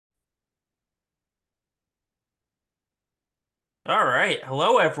All right.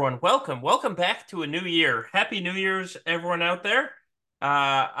 Hello, everyone. Welcome. Welcome back to a new year. Happy New Year's, everyone out there.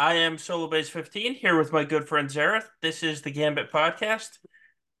 I am SoloBase15 here with my good friend Zareth. This is the Gambit podcast.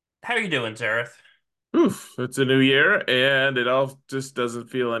 How are you doing, Zareth? Oof, it's a new year and it all just doesn't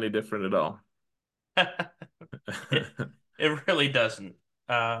feel any different at all. It it really doesn't.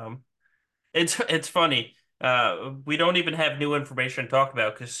 Um, it's funny. We don't even have new information to talk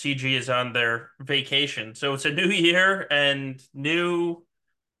about because CG is on their vacation. So it's a new year and new,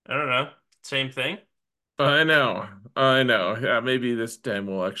 I don't know, same thing. I know. I know. Yeah, maybe this time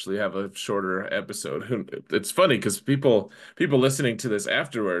we'll actually have a shorter episode. It's funny because people listening to this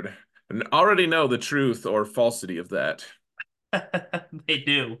afterward already know the truth or falsity of that. They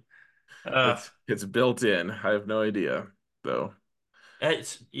do. Uh, It's built in. I have no idea though.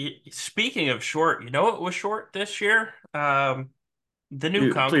 Speaking of short, you know what was short this year? The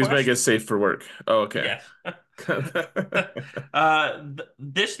new Please make Conquest. us safe for work. Oh, okay. Yes. Th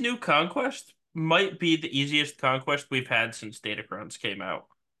this new Conquest might be the easiest conquest we've had since Datacrons came out.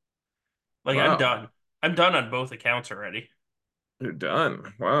 Like I'm Wow. done. I'm done on both accounts already. You're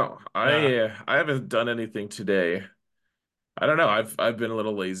done. Wow. Uh, I haven't done anything today. I don't know. I've been a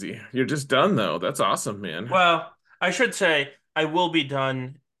little lazy. You're just done though. That's awesome, man. well, I should say I will be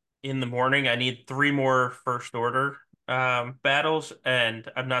done in the morning. I need three more first order battles, and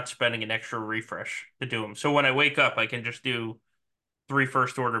I'm not spending an extra refresh to do them. So when I wake up, I can just do three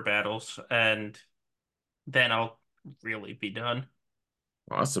first order battles, and then I'll really be done.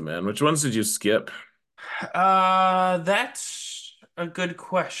 Awesome, man. Which ones did you skip? That's a good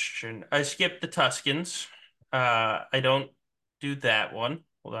question. I skipped the Tuscans. I don't do that one.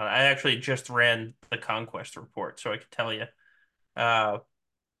 Hold on. I actually just ran the Conquest report, so I can tell you. Uh,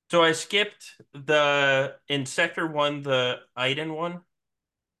 so I skipped in Sector 1, the Iden one.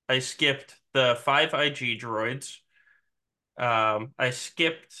 I skipped the five IG droids. I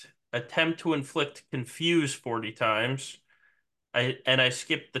skipped attempt to inflict confuse 40 times. I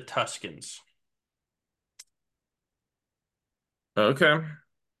skipped the Tuscans. Okay,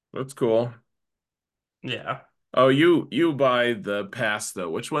 that's cool. Yeah. Oh, you buy the pass though.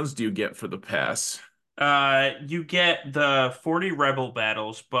 Which ones do you get for the pass? You get the 40 rebel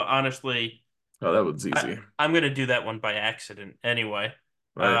battles, but honestly, Oh, that one's I easy. I'm gonna do that one by accident anyway.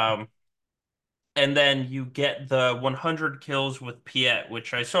 Right. Um, and then you get the 100 kills with Piet,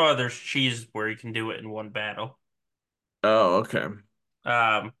 which I saw there's cheese where you can do it in one battle. Oh, okay.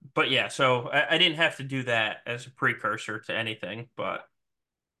 But yeah, so I didn't have to do that as a precursor to anything, but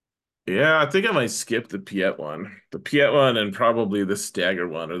Yeah, I think I might skip the Piet one. The Piet one and probably the Stagger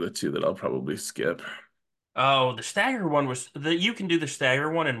one are the two that I'll probably skip. oh, the stagger one was the you can do the stagger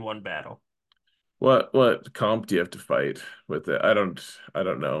one in one battle. What comp do you have to fight with it? I don't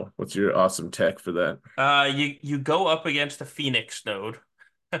know. What's your awesome tech for that? You go up against a Phoenix node,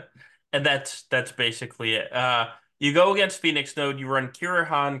 and that's basically it. You go against Phoenix node. You run Kira,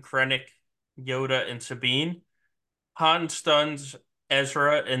 Han, Krennic, Yoda, and Sabine. Han stuns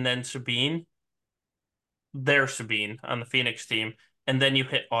Ezra and then Sabine. There's Sabine on the Phoenix team, and then you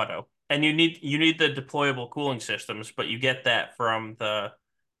hit auto. And you need the deployable cooling systems, but you get that from that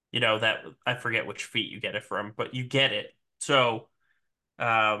I forget which feat you get it from, but you get it. So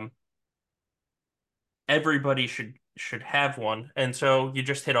um, everybody should have one, and so you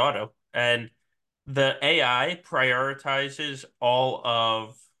just hit auto, and the AI prioritizes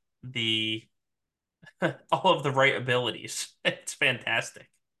the all of the right abilities. It's fantastic.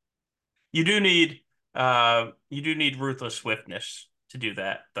 You do need ruthless swiftness to do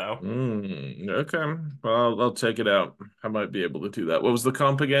that, though. Okay. Well, I'll check it out. I might be able to do that. What was the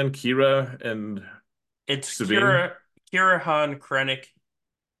comp again? Kira and It's Sabine? Kira, Han, Krennic,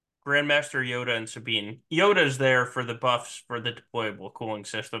 Grandmaster Yoda, and Sabine. Yoda's there for the buffs for the deployable cooling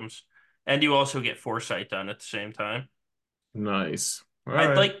systems, and you also get Foresight done at the same time. Nice. All I'd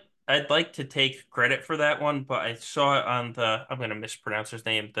right. like I'd like to take credit for that one, but I saw it on the I'm gonna mispronounce his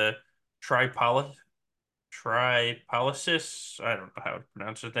name, the Tripolis Tripolisis. I don't know how to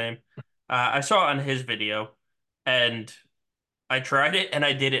pronounce his name. I saw it on his video, and I tried it, and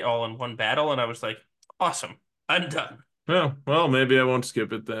I did it all in one battle, and I was like, awesome, I'm done. Well, maybe I won't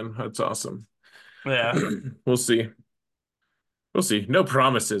skip it then. That's awesome. Yeah. We'll see. We'll see. No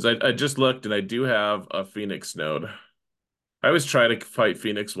promises. I just looked and I do have a Phoenix node. I always try to fight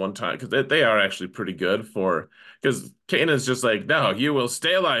Phoenix one time because they are actually pretty good for because Kanan's just like, no, you will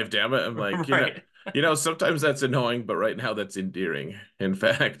stay alive, damn it. I'm like, Right. sometimes that's annoying, but right now that's endearing. In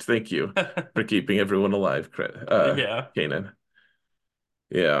fact, thank you for keeping everyone alive, Yeah. Kanan.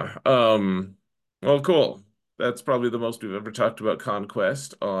 Yeah. Well, cool. That's probably the most we've ever talked about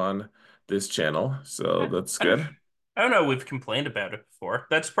Conquest on this channel, so I, that's I'm good. I don't know, we've complained about it before.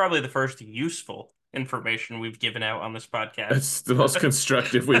 That's probably the first useful information we've given out on this podcast. It's the most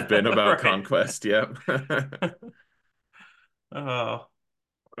constructive we've been about Right. Conquest. Yep. Oh,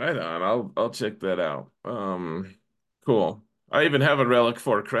 Right on. I'll check that out. Cool. I even have a relic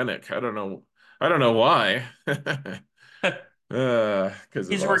for Krennic. I don't know why. Because of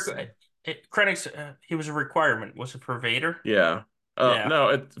he's a awesome. Krennic's he was a requirement. Was it for Vader? Yeah. Yeah.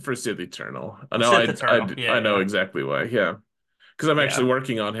 No, for Sith Eternal. No, Sith Eternal. I know Yeah, exactly why. Yeah. Because I'm actually yeah.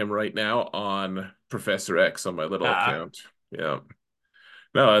 working on him right now on Professor X on my little Ah, account. Yeah.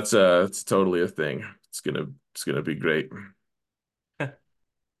 No, it's totally a thing. It's gonna be great.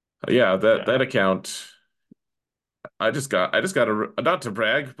 Yeah, that yeah. account. I just got a not to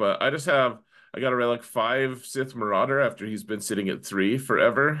brag, but I got a relic 5 Sith Marauder after he's been sitting at 3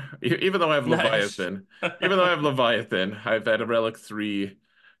 forever. Even though I have Nice. Leviathan, I've had a relic 3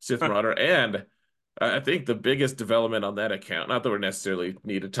 Sith Marauder, and I think the biggest development on that account, not that we necessarily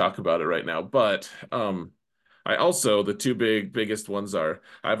need to talk about it right now, but I also the two biggest ones are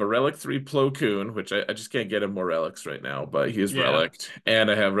I have a relic 3 Plo Koon, which I just can't get him more relics right now, but he is Yeah. relicked, and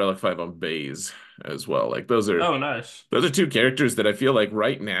I have relic 5 on Baze as well. Like Oh, nice. those are two characters that I feel like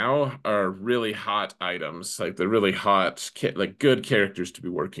right now are really hot items. Like they're really hot, like good characters to be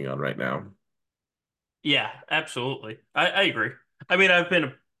working on right now. Yeah, absolutely. I agree. I mean, I've been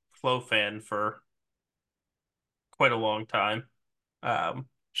a Flow fan for quite a long time. Um,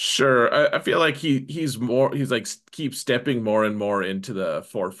 Sure, I feel like he's like keeps stepping more and more into the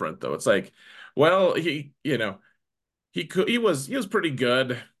forefront though. It's like, well, he was pretty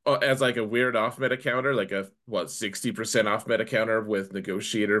good as like a weird off meta counter, like a what 60% off meta counter with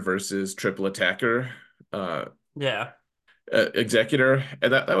Negotiator versus Triple Attacker. Uh, yeah. Executor,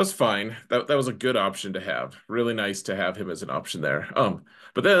 and that was fine. That was a good option to have. Really nice to have him as an option there.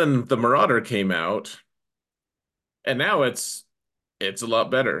 But then the Marauder came out, and now it's a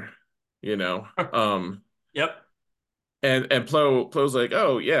lot better, you know. Yep. And Plo's like,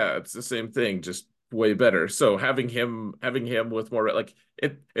 oh yeah, it's the same thing, just way better. So having him with more like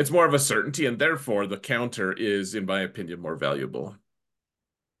it's more of a certainty, and therefore the counter is, in my opinion, more valuable.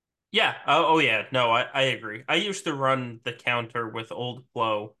 Yeah. Oh, yeah. No, I agree. I used to run the counter with old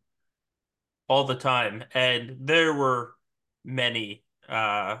Flow all the time, and there were many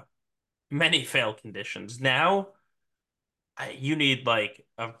many fail conditions. Now you need like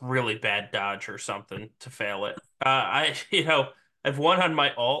a really bad dodge or something to fail it. I've won on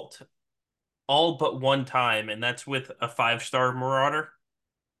my alt all but one time, and that's with a 5-star Marauder,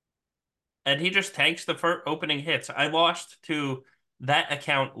 and he just tanks the first opening hits. I lost to that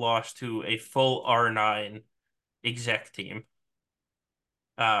account lost to a full R9 exec team,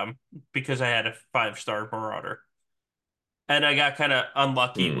 um, because I had a 5-star Marauder. And I got kind of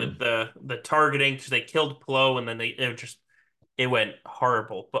unlucky with Hmm. the targeting because they killed Plo and then it went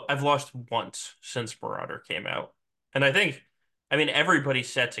horrible. But I've lost once since Marauder came out. And I mean, everybody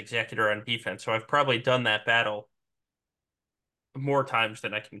sets Executor on defense, so I've probably done that battle more times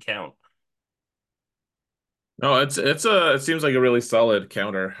than I can count. No, it seems like a really solid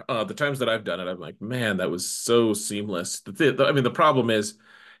counter. The times that I've done it, I'm like, man, that was so seamless. I mean, the problem is,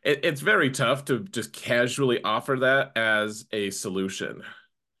 it's very tough to just casually offer that as a solution.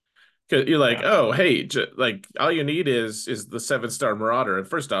 'Cause you're like, Yeah. oh, hey, like all you need is the 7-star Marauder. And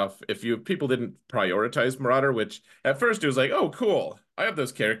first off, if you people didn't prioritize Marauder, which at first it was like, oh, cool, I have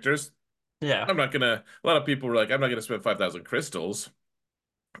those characters. Yeah. A lot of people were like, I'm not gonna spend 5,000 crystals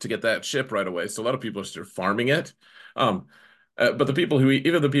to get that ship right away. So a lot of people are still farming it. Um, but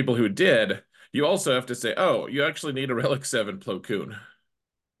even the people who did, you also have to say, oh, you actually need a Relic 7 Plo Koon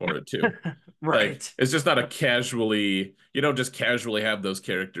or a 2. Like, Right. it's just not a casually, you don't just casually have those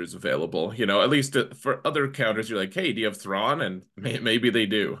characters available. You know, at least for other counters, you're like, hey, do you have Thrawn? And maybe they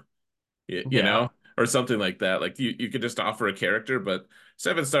do, you Yeah. know, or something like that. Like you could just offer a character, but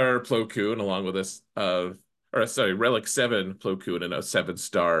 7-star Plo Koon along with this, or sorry, Relic 7 Plo Koon and a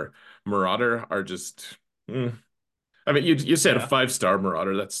 7-star Marauder are just, mm. I mean, you said a Yeah. 5-star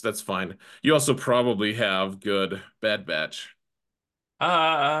Marauder. That's fine. You also probably have good Bad Batch.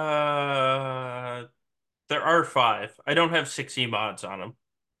 Uh, there are five. I don't have 6 mods on them.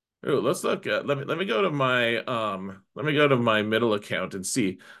 Ooh, let's look at let me go to my let me go to my middle account and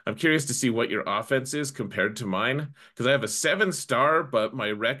see. I'm curious to see what your offense is compared to mine because I have a 7-star, but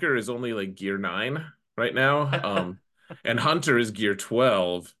my Wrecker is only like gear 9 right now. And Hunter is gear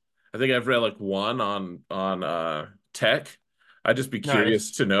 12. I think I've read like 1 on tech. I'd just be curious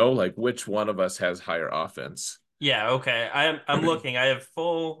Nice. to know like which one of us has higher offense. Yeah, okay. I'm looking. I have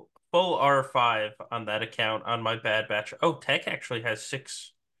full R5 on that account on my Bad Batch. Oh, Tech actually has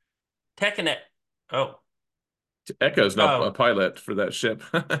 6. Tech and it. Oh, Echo's not a Oh, pilot for that ship.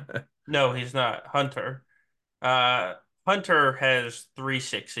 no, he's not. Hunter. Uh, Hunter has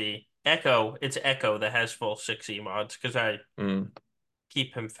 360. Echo, it's Echo that has full 6E mods because I Mm,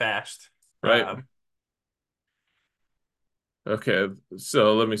 keep him fast. right. Um, Okay.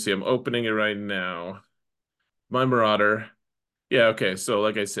 So let me see. I'm opening it right now. My Marauder. Yeah, okay. So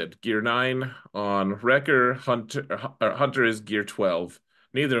like I said, gear 9 on Wrecker, Hunter is gear 12.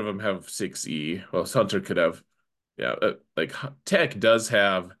 Neither of them have 6E. Well, Hunter could have, yeah, like Tech does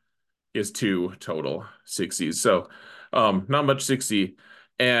have is 2 total 6Es. So not much 6E.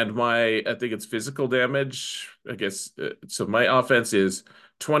 And my I think it's physical damage. I guess so my offense is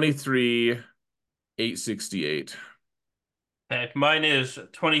 23 868. okay, mine is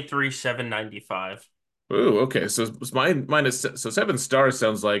 23,795. Ooh, okay. So mine is so 7 stars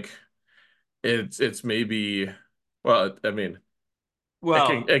sounds like it's maybe well, I mean,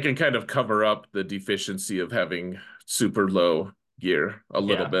 Well, it can kind of cover up the deficiency of having super low gear a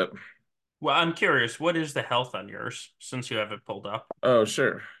little yeah. bit. Well, I'm curious, what is the health on yours since you have it pulled up? Oh,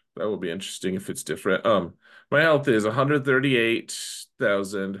 sure. That will be interesting if it's different. My health is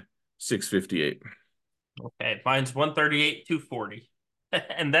 138,658. Okay, mine's 138, 240.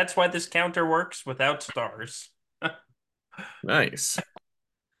 And that's why this counter works without stars. Nice.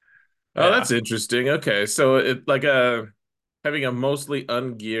 Oh, that's Yeah. interesting. Okay, so it like having a mostly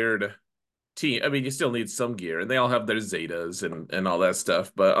ungeared team. I mean, you still need some gear, and they all have their Zetas and all that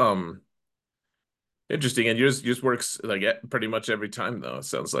stuff. But interesting. And yours works like pretty much every time though, it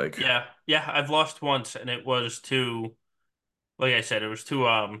sounds like. Yeah. Yeah, I've lost once and it was to, like I said, it was to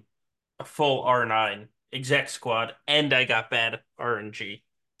a full R9 exec squad and I got bad RNG.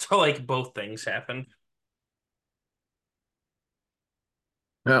 So like both things happened.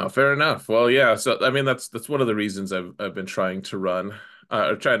 Oh, fair enough. Well, yeah. So I mean, that's one of the reasons I've been trying to run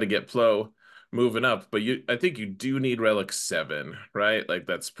or trying to get Plo moving up. But I think you do need Relic 7, right? Like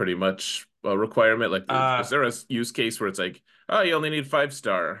that's pretty much a requirement. Like, is Uh there a use case where it's like, oh, you only need 5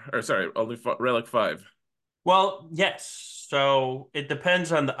 star, or sorry, only f Relic 5? well, yes. So it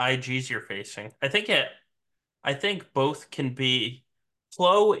depends on the IGs you're facing. I think both can be.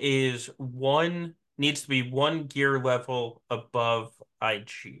 Flow is one needs to be one gear level above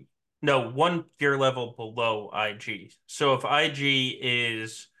IG. No, one gear level below IG. So if IG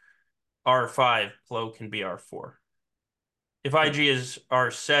is R5, Flow can be R4. If IG is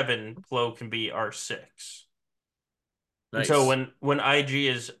R7, Flow can be R6. And so Nice. when IG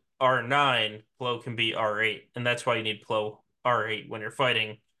is R9, Flow can be R8. And that's why you need Flow R8 when you're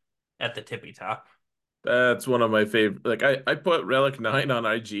fighting at the tippy top. That's one of my favorite. Like I put Relic 9 on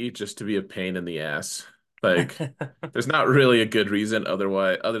IG just to be a pain in the ass. Like there's not really a good reason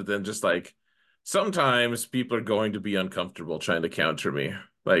other than just like sometimes people are going to be uncomfortable trying to counter me.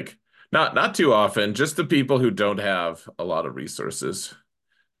 Like not too often, just the people who don't have a lot of resources.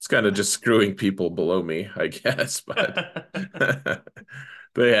 It's kind of just screwing people below me, I guess, but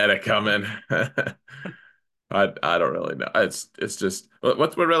they had it coming. I don't really know. It's just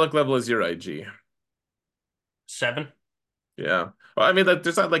what relic level is your IG? 7? Yeah. Well, I mean, like,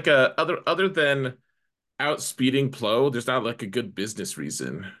 there's not like a other than outspeeding Plo, there's not like a good business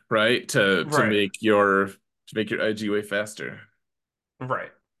reason, right? Right. To make your IG way faster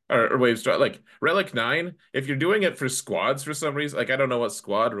Right. or wave strong. Like Relic 9, if you're doing it for squads for some reason, like I don't know what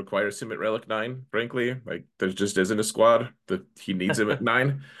squad requires him at Relic 9, frankly. Like there just isn't a squad that he needs him at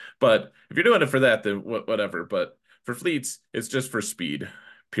 9. But if you're doing it for that, then whatever. But for fleets, it's just for speed,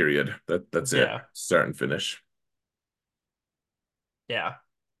 period. That's it. Yeah. Start and finish. Yeah.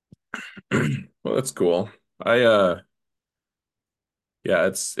 Well, that's cool. I yeah,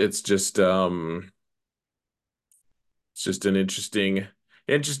 it's just an interesting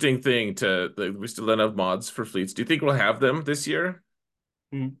thing to like, we still don't have mods for fleets. Do you think we'll have them this year?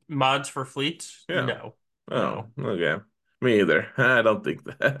 Mods for fleets? Yeah. No. Oh, No. okay. Me either. I don't think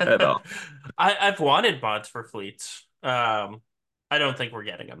that at all. I've wanted mods for fleets. I don't think we're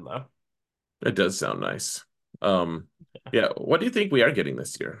getting them though. It does sound nice. Um, yeah, what do you think we are getting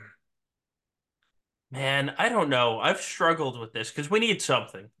this year? Man, I don't know. I've struggled with this because we need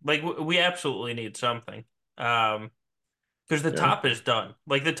something. Like we absolutely need something. Because the Yeah. top is done.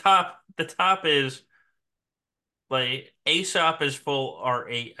 Like the top is like Aesop is full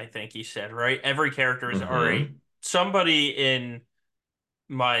R8, I think he said, right? Every character is R8. Mm-hmm. Somebody in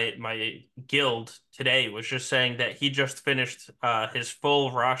my guild today was just saying that he just finished his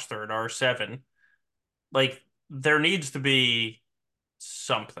full roster at R7. Like there needs to be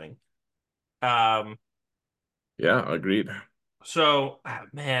something. Um Yeah, agreed. so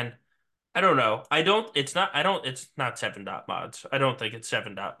man, I don't know. I don't it's not 7 dot mods. I don't think it's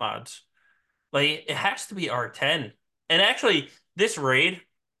 7 dot mods. Like it has to be R10. And actually, this raid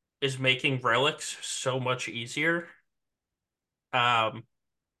is making relics so much easier. Um,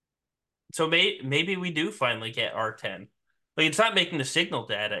 so maybe we do finally get R10. Like it's not making the signal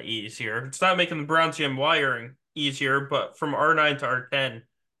data easier. It's not making the Bronzium wiring easier, but from R9 to R10,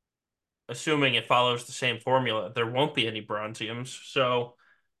 assuming it follows the same formula, there won't be any Bronziums. So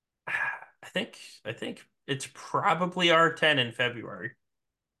I think it's probably R10 in February.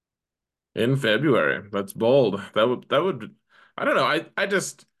 In February. That's bold. That would I don't know. I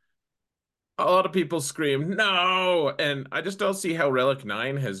just a lot of people scream no, and I just don't see how Relic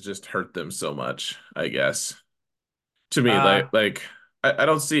 9 has just hurt them so much, I guess. To me, Uh I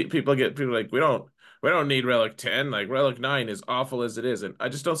don't see people like we don't need Relic 10. Like Relic 9 is awful as it is, and I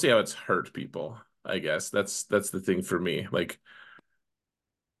just don't see how it's hurt people. I guess that's the thing for me. Like,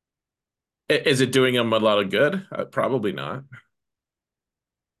 is it doing them a lot of good? Probably not.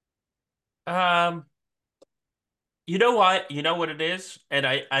 um you know what? You know what it is? And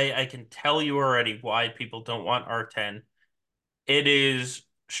I can tell you already why people don't want R10. It is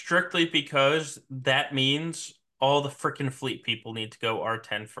strictly because that means all the freaking fleet people need to go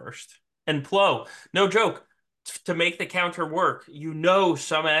R10 first. And Plo, no joke, to make the counter work, you know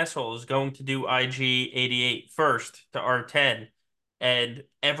some asshole is going to do IG 88 first to R10, and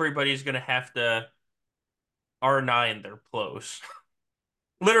everybody's going to have to R9 their Plos.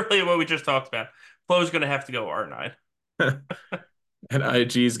 Literally what we just talked about. Plo's going to have to go R9. And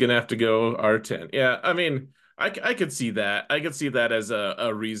IG is gonna have to go R10. Yeah, I mean, I could see that. I could see that as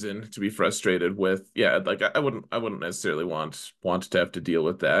a reason to be frustrated with. Yeah, like I wouldn't necessarily want to have to deal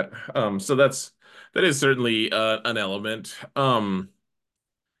with that. So that is certainly an element.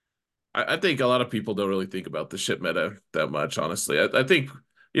 I think a lot of people don't really think about the ship meta that much, honestly. I think,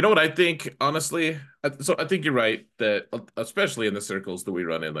 you know what I think, honestly? So I think you're right that, especially in the circles that we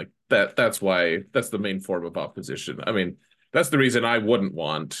run in, like that's why that's the main form of opposition. I mean, that's the reason I wouldn't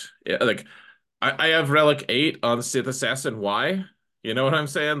want, yeah, like, I have Relic 8 on Sith Assassin. Why? You know what I'm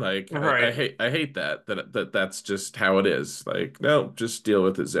saying? Like, Right. I hate that's just how it is. Like, no, just deal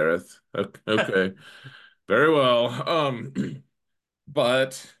with it, Zareth. Okay, very well.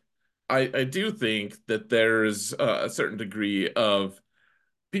 But I do think that there's a certain degree of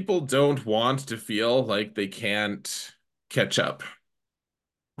people don't want to feel like they can't catch up,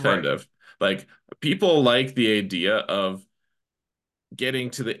 kind Right. of. Like people like the idea of getting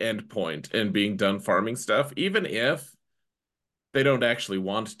to the end point and being done farming stuff, even if they don't actually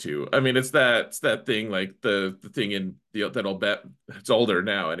want to. I mean, it's that thing like the thing in the that I'll bet it's older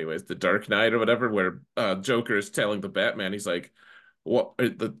now, anyways, the Dark Knight or whatever, where Joker is telling the Batman, he's like, what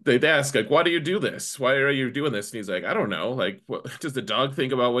they ask like, why do you do this? Why are you doing this? And he's like, I don't know. Like, what does the dog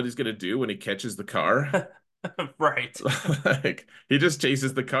think about what he's gonna do when he catches the car? Right. Like he just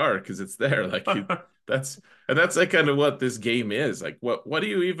chases the car because it's there. Like that's that's like kind of what this game is. Like what do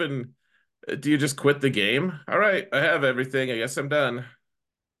you even do you just quit the game? All right, I have everything. I guess I'm done.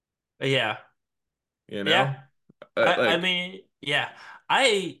 Yeah. You Yeah. know? I Like, mean, yeah.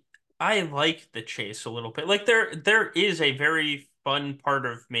 I I like the chase a little bit. Like there is a very fun part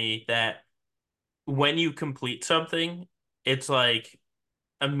of me that when you complete something, it's like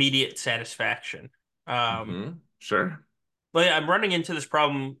immediate satisfaction. Um, sure. like I'm running into this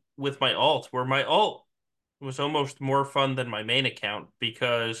problem with my alt where my alt was almost more fun than my main account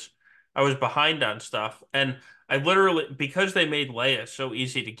because I was behind on stuff. And I literally, because they made Leia so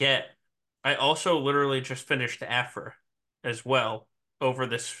easy to get, I also literally just finished Afra as well over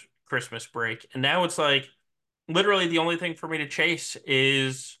this Christmas break. And now it's like literally the only thing for me to chase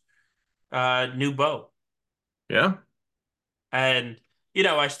is new bow. Yeah. And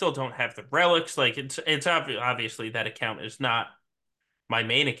I still don't have the relics. Like it's obviously that account is not my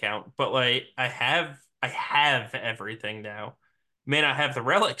main account, but like I have everything now. May not have the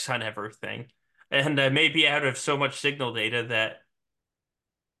relics on everything, and I may be out of so much signal data that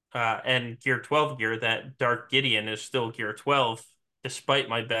and Gear 12 gear that Dark Gideon is still Gear 12 despite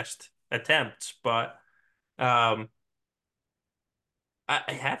my best attempts. But um,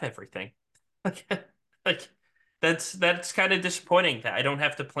 I have everything. Like, like that's kind of disappointing that I don't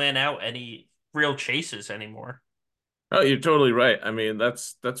have to plan out any real chases anymore. Oh, you're totally right. I mean,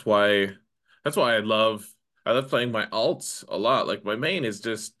 that's why I love playing my alts a lot. Like my main is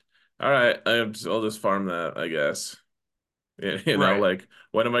just all right, I'll just farm that, I guess. Right. Like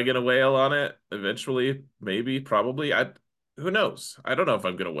when am I gonna whale on it? Eventually, maybe, probably. Who knows? I don't know if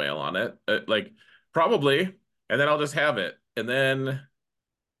I'm gonna whale on it. Like probably, and then I'll just have it. And then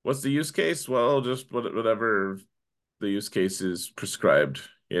what's the use case? Well, just whatever the use case is prescribed,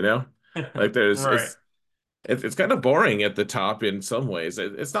 you know? Like there's Right. it's kind of boring at the top in some ways.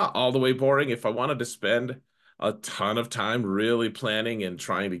 It's not all the way boring. If I wanted to spend a ton of time really planning and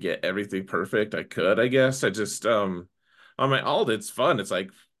trying to get everything perfect, I could, I guess. I just on my alt, it's fun. It's like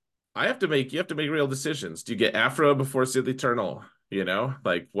you have to make real decisions. Do you get Afro before Sith Eternal? You know,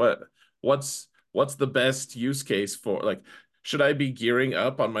 like what's the best use case for like should I be gearing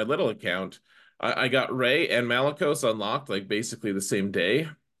up on my little account? I got Ray and Malicos unlocked like basically the same day.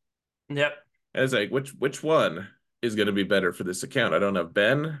 Yep. And it's like which one is going to be better for this account? I don't have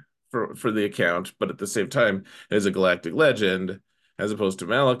Ben for the account, but at the same time, as a Galactic Legend, as opposed to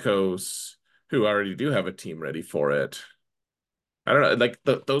Malicos, who already do have a team ready for it. I don't know, like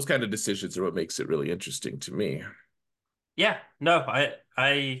those kind of decisions are what makes it really interesting to me. Yeah. No,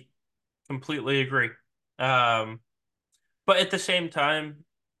 I completely agree. Um, but at the same time,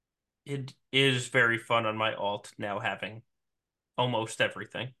 it is very fun on my alt now having almost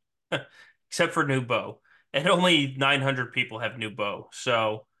everything, except for new bow. And only 900 people have new bow,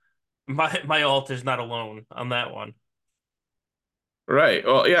 so my alt is not alone on that one. Right.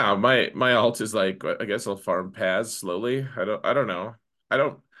 Well, yeah, my alt is like I guess I'll farm Paz slowly. I don't know. I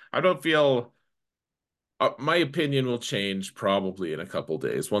don't I don't feel my opinion will change probably in a couple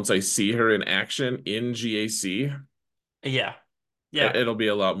days. Once I see her in action in GAC, Yeah, yeah, it'll be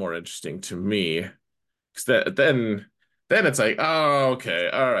a lot more interesting to me. 'Cause then it's like, oh, okay,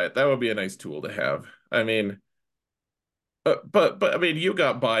 all right, that would be a nice tool to have. I mean, but I mean, you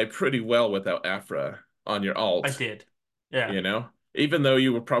got by pretty well without Afra on your I alt, did. Yeah, you know? Even though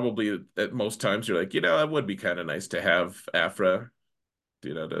you were probably at most times you're like, it would be kind of nice to have Afra,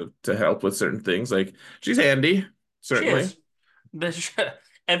 to help with certain things. Like she's handy, she certainly. is. This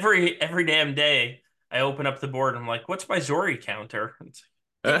every damn day I open up the board and I'm like, what's my Zori counter? It's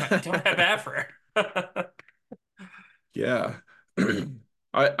like, damn it, I don't have Afra. Yeah.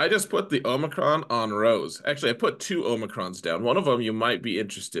 I just put the Omicron on Rose. Actually, I put two Omicrons down. One of them you might be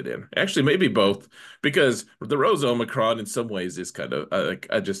interested in. Actually, maybe both, because the Rose Omicron in some ways is kind of like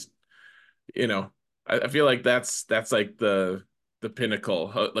I just, you know, I feel like that's like the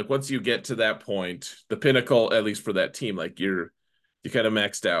pinnacle. Like once you get to that point, the pinnacle, at least for that team, like you kind of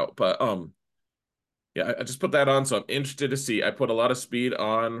maxed out. But yeah, I just put that on, so I'm interested to see. I put a lot of speed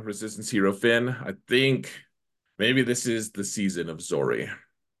on Resistance Hero Finn. I think maybe this is the season of Zori.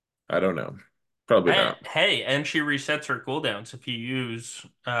 I don't know. Probably And not. hey, and she resets her cooldowns if you use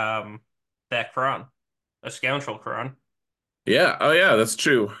that Kron, a scoundrel Kron. Yeah, oh yeah, that's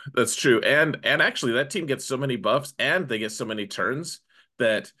true. That's true. And actually that team gets so many buffs and they get so many turns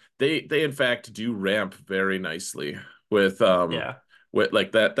that they in fact do ramp very nicely with Yeah.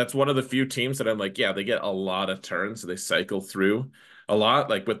 like that's one of the few teams that I'm like, yeah, they get a lot of turns. They cycle through a lot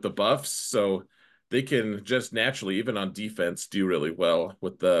like with the buffs, so they can just naturally even on defense do really well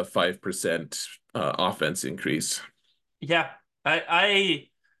with the 5% offense increase. Yeah.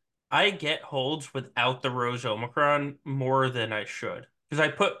 I get holds without the Rose Omicron more than I should. Because I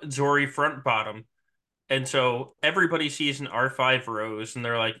put Zori front bottom. And so everybody sees an R5 Rose and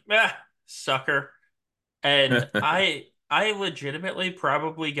they're like, ah, sucker. And I legitimately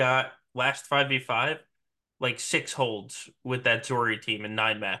probably got last 5v5 like 6 holds with that Zori team in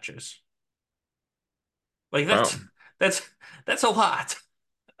 9 matches. Like Wow. that's that's a lot.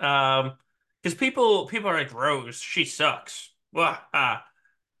 Because people are like, Rose, she sucks. Wah, ah.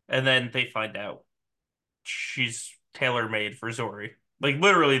 And then they find out she's tailor-made for Zori. Like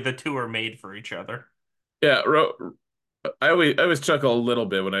literally the two are made for each other. Yeah, I always chuckle a little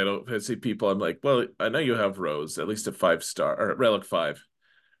bit when I don't see people. I'm like, well, I know you have Rose, at least a 5 star or Relic 5.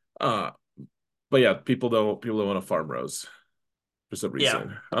 Uh, but yeah, people don't want to farm Rose for some Yeah.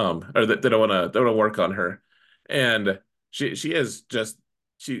 reason. Or they don't want to work on her. And she is just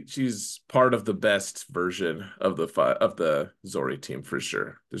she's part of the best version of the Zori team for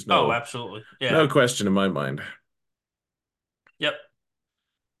sure. There's Oh, absolutely. no Yeah. question in my mind. Yep.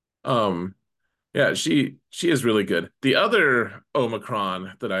 Um, yeah, she is really good. The other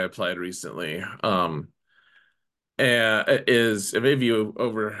Omicron that I applied recently, is maybe you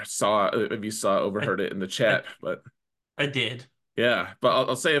oversaw, if you saw I overheard it in the I chat, but I did. yeah, but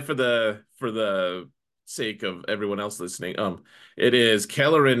I'll say it for the sake of everyone else listening. It is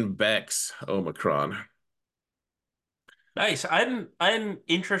Kellerin Beck's Omicron. Nice. I'm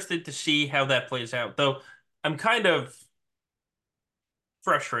interested to see how that plays out, though I'm kind of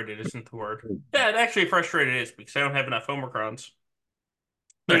frustrated isn't the word. Yeah, actually frustrated is because I don't have enough Omicrons.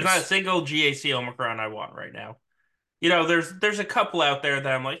 There's not a Nice. single GAC Omicron I want right now. There's a couple out there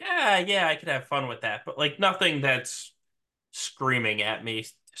that I'm like, yeah, I could have fun with that, but like nothing that's screaming at me to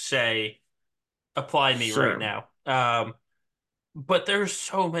say apply me right Sure. now. But there's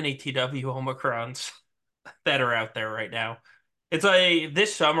so many TW Omicrons. that are out there right now. It's like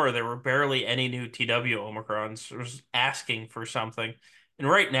this summer there were barely any new TW Omicrons. It was asking for something. And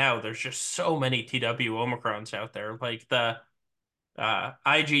right now there's just so many TW Omicrons out there. Like the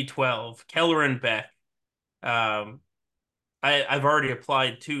IG-12, Keller and Beck. Um, I've already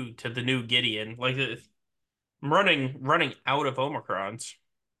applied to the new Gideon. Like I'm running out of Omicrons.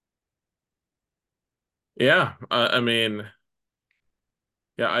 Yeah, I mean,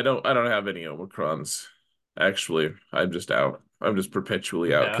 yeah, I don't have any Omicrons. Actually, I'm just out. I'm just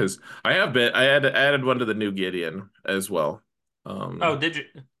perpetually out Yeah. because I added one to the new Gideon as well. Oh, Um, did you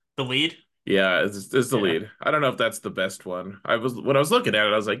the lead? yeah, it's the Yeah. lead. I don't know if that's the best one. I was when I was looking at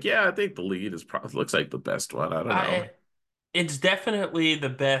it, I was like, yeah, I think the lead is probably looks like the best one. I don't know. It's definitely the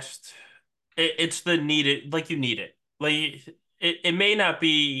best. It's the needed, like you need it. Like it may not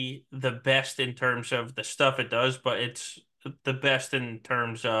be the best in terms of the stuff it does, but it's the best in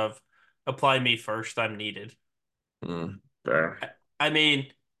terms of apply me first, I'm needed. Fair. I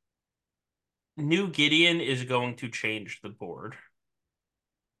mean, new Gideon is going to change the board.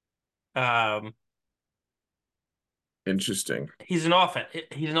 Um, Interesting. he's an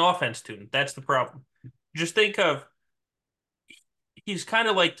offense tune. That's the problem. Just think of he's kind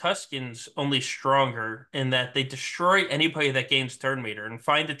of like Tuscan's, only stronger in that they destroy anybody that gains turn meter and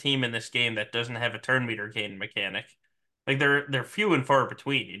find a team in this game that doesn't have a turn meter gain mechanic. Like they're few and far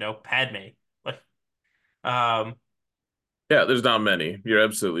between, Padme. Like um Yeah, there's not many. You're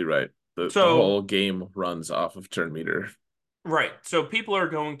absolutely right. The so whole game runs off of turn meter. right. So people are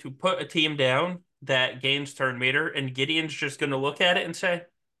going to put a team down that gains turn meter, and Gideon's just going to look at it and say,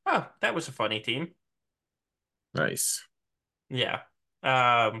 "Oh, that was a funny team." Nice. Yeah.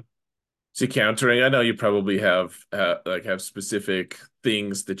 Um See, countering, I know you probably have specific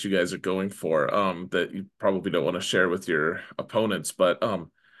things that you guys are going for that you probably don't want to share with your opponents, but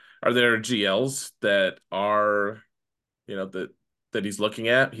are there GLs that are, that he's looking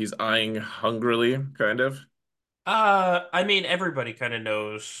at? He's eyeing hungrily, kind of. I mean everybody kind of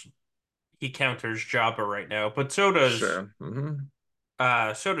knows he counters Jabba right now, but Sure.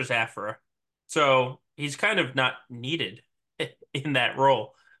 so does Afra. So he's kind of not needed in that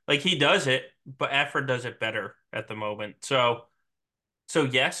role. Like he does it, but Afra does it better at the moment. So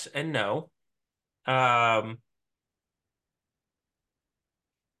yes and no. Um,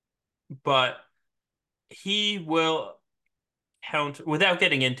 but he will counter without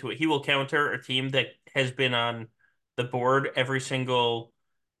getting into it. He will counter a team that has been on the board every single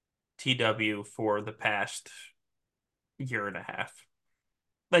TW for the past year and a half.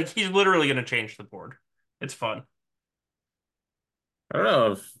 Like he's literally going to change the board. It's fun. I don't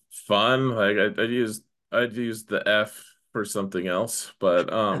know if fun, like I'd use the F for something else, but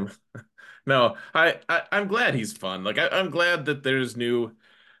no, I'm glad he's fun. Like I'm glad that there's new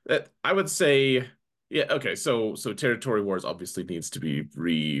that I would say yeah, okay, so Territory Wars obviously needs to be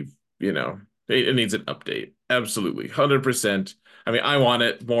it needs an update. Absolutely. 100%. I mean, I want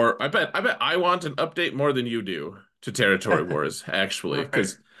it more. I bet I want an update more than you do to Territory Wars, actually, Right.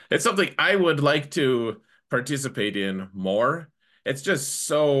 because it's something I would like to participate in more. It's just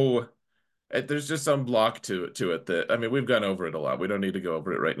so there's just some block to it that I mean we've gone over it a lot. We don't need to go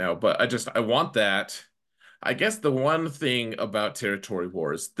over it right now, but I want that. I guess the one thing about Territory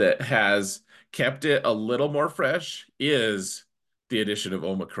Wars that has kept it a little more fresh is the addition of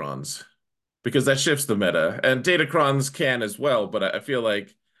Omicrons because that shifts the meta and Datacrons can as well, but I feel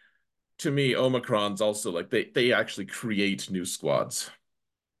like to me Omicrons also like they actually create new squads,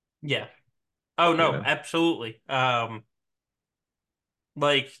 Yeah. Oh you no, know. absolutely.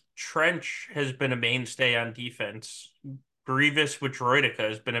 Like Trench has been a mainstay on defense. Grievous with Droideka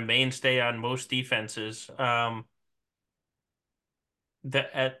has been a mainstay on most defenses.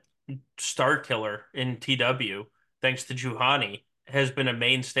 The at Star Killer in TW, thanks to Juhani, has been a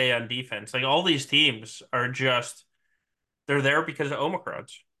mainstay on defense. Like all these teams are just they're there because of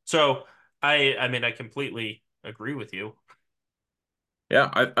Omicrons. So I mean I completely agree with you. Yeah,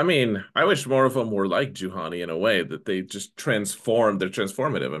 I mean, I wish more of them were like Juhani in a way that they just transform. They're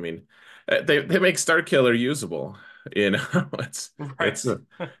transformative. I mean, they make Starkiller usable. You know, it's Right.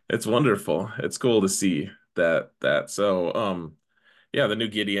 it's wonderful. It's cool to see that. So, yeah, the new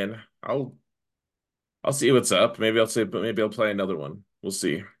Gideon. I'll see what's up. Maybe I'll say, but maybe I'll play another one. We'll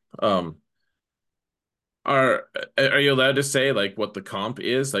see. Um, are you allowed to say like what the comp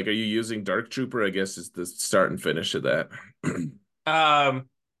is? Like, are you using Dark Trooper? I guess is the start and finish of that. Um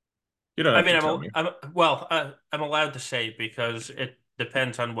You don't I have mean, to tell me. I'm allowed to say because it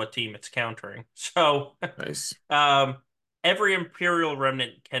depends on what team it's countering. So, Nice. um, every Imperial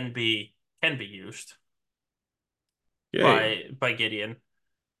remnant can be used Yay. by Gideon.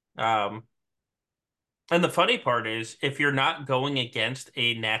 Um, And the funny part is, if you're not going against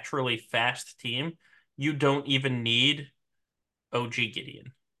a naturally fast team, you don't even need OG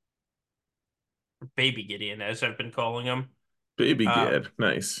Gideon, or Baby Gideon, as I've been calling him. Baby Uh, Gid.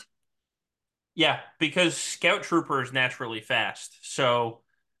 Nice. yeah, because Scout Trooper is naturally fast. So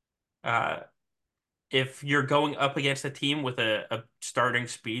uh, if you're going up against a team with a starting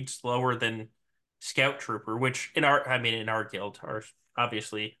speed slower than Scout Trooper, which in our guild, are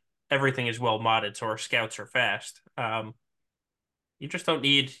obviously everything is well modded, so our scouts are fast. You don't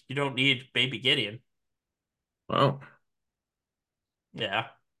need Baby Gideon. Wow. Yeah.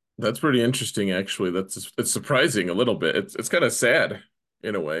 That's pretty interesting, actually. It's surprising a little bit. It's kind of sad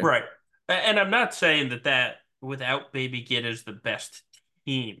in a way. Right. And I'm not saying that without Baby Git is the best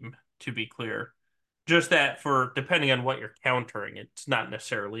team, to be clear. Just that for depending on what you're countering, it's not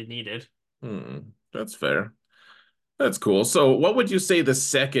necessarily needed. Hmm. That's fair. That's cool. So, what would you say the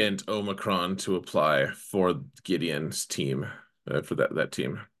second Omicron to apply for Gideon's team, for that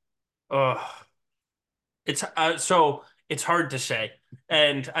team? Ugh. It's hard to say.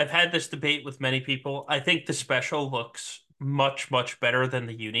 And I've had this debate with many people. I think the special looks much, much better than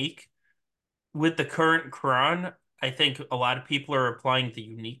the unique. With the current Quran, I think a lot of people are applying the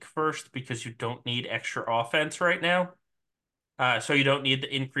unique first because you don't need extra offense right now. So you don't need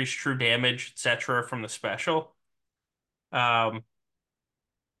the increased true damage, etc., from the special. Um,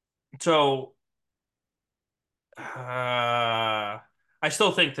 so I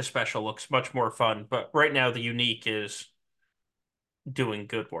still think the special looks much more fun, but right now the unique is doing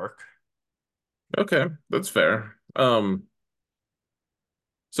good work. Okay, that's fair.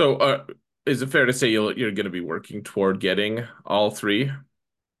 So is it fair to say you're going to be working toward getting all three?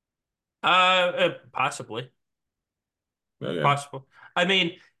 Possibly, Okay. possible. I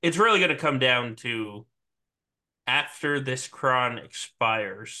mean, it's really going to come down to after this cron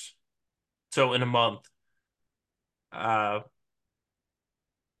expires. So in a month, uh,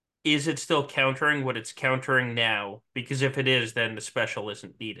 is it still countering what it's countering now? Because if it is, then the special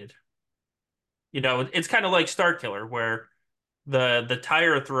isn't needed. It's kind of like Star Killer, where the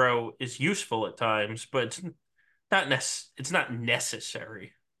tire throw is useful at times, but it's not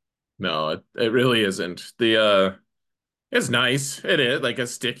necessary. No, it really isn't. It's nice. It is like a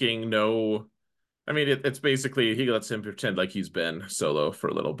sticking no. I mean, it's basically he lets him pretend like he's been solo for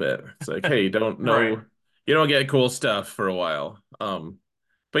a little bit. It's like, hey, Right. you don't get cool stuff for a while.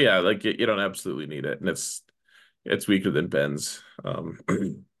 But yeah, like you don't absolutely need it, and it's weaker than Ben's.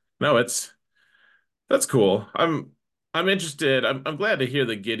 No, it's that's cool. I'm interested. I'm glad to hear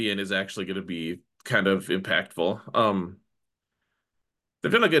that Gideon is actually going to be kind of impactful.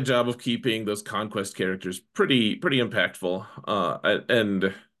 They've done a good job of keeping those conquest characters pretty impactful.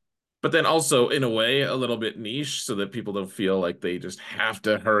 And but then also in a way a little bit niche so that people don't feel like they just have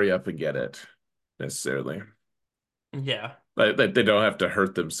to hurry up and get it necessarily. Yeah. Like that they don't have to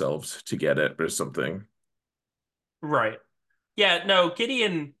hurt themselves to get it or something. Right. Yeah, no,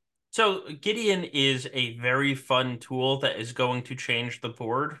 Gideon is a very fun tool that is going to change the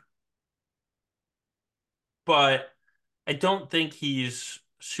board, but I don't think he's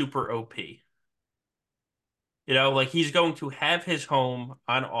super OP. Like he's going to have his home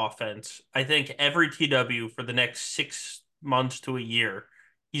on offense. I think every TW for the next 6 months to a year,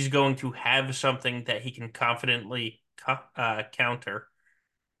 he's going to have something that he can confidently counter.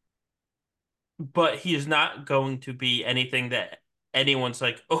 But he is not going to be anything that anyone's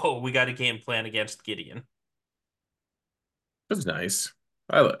like, oh, we got a game plan against Gideon. That's nice.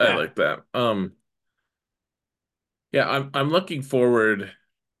 I Yeah. like that. Yeah, I'm looking forward.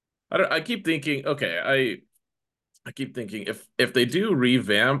 I keep thinking, okay, I keep thinking if they do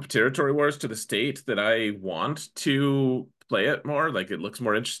revamp Territory Wars to the state that I want to play it more, like it looks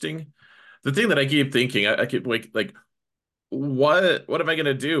more interesting. The thing that I keep thinking, I keep like what am I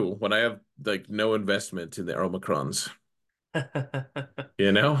gonna do when I have like no investment in the Omicrons?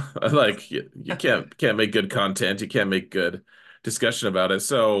 You know, like you can't make good content, you can't make good discussion about it.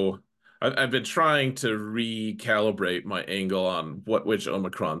 So I've been trying to recalibrate my angle on which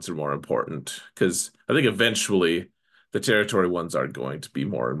Omicrons are more important because I think eventually the territory ones are going to be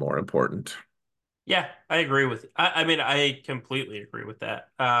more and more important. Yeah, I agree with I mean, I completely agree with that.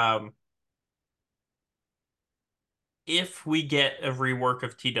 If we get a rework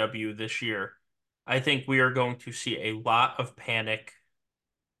of TW this year, I think we are going to see a lot of panic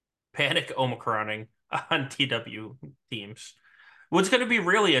Omicroning on TW teams. What's going to be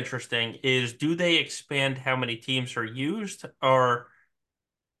really interesting is do they expand how many teams are used, or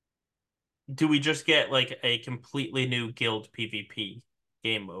do we just get like a completely new guild PvP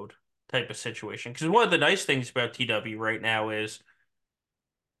game mode type of situation? Because one of the nice things about TW right now is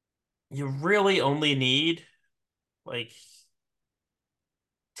you really only need like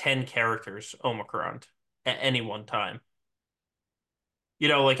 10 characters Omicron at any one time.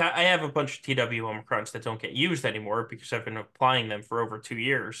 Like I have a bunch of TW Omicrons that don't get used anymore because I've been applying them for over 2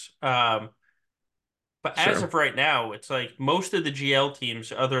 years. But as Sure. of right now, it's like most of the GL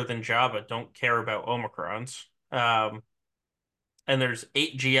teams, other than Java, don't care about Omicrons. And there's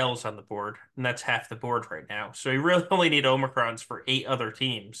 8 GLs on the board, and that's half the board right now. So you really only need Omicrons for 8 other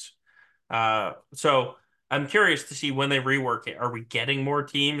teams. So I'm curious to see when they rework it. Are we getting more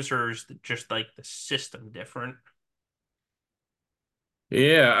teams, or is it just like the system different?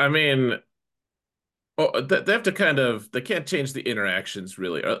 Yeah, I mean, oh, they have to kind of they can't change the interactions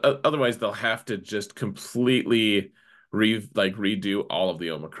really. Otherwise, they'll have to just completely redo all of the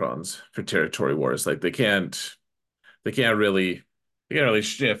Omicrons for territory wars. Like they can't really they can't really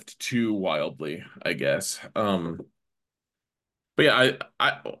shift too wildly, I guess. But yeah,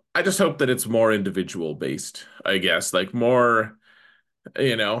 I just hope that it's more individual based, I guess. Like more,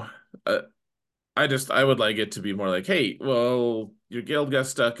 you know, uh, I would like it to be more like, hey, well, your guild got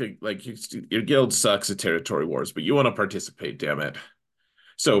stuck, like your guild sucks at territory wars, but you want to participate, damn it.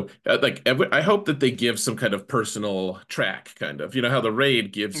 So, like, I hope that they give some kind of personal track, kind of. You know how the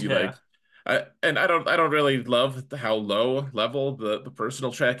raid gives you Yeah. like, I don't really love how low level the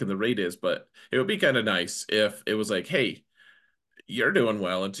personal track in the raid is, but it would be kind of nice if it was like, hey, you're doing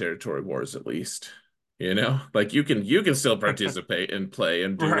well in territory wars at least. Like you can still participate and play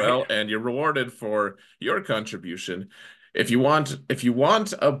and do Right. well, and you're rewarded for your contribution. If you want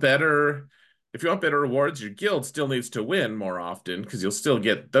better rewards, your guild still needs to win more often because you'll still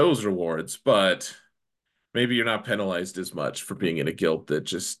get those rewards, but maybe you're not penalized as much for being in a guild that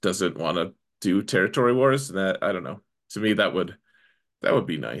just doesn't want to do territory wars. And that I don't know. To me, that would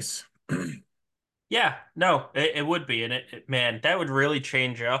be nice. Yeah, no, it would be, and man, that would really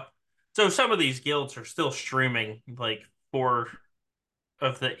change up. So some of these guilds are still streaming like 4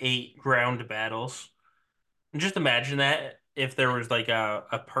 of the 8 ground battles. And just imagine that if there was like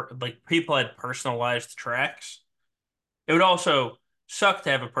like people had personalized tracks. It would also suck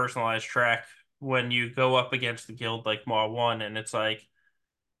to have a personalized track when you go up against the guild like Maw 1 and it's like,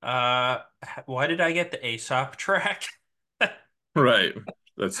 uh, why did I get the Aesop track? Right.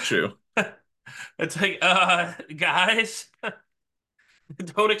 That's true. It's like, guys,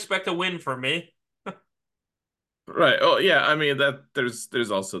 don't expect a win from me. Right. Oh, yeah. I mean that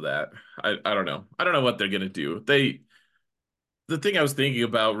there's also that. I don't know. I don't know what they're gonna do. The thing I was thinking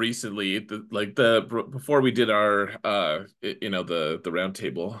about recently, before we did our the round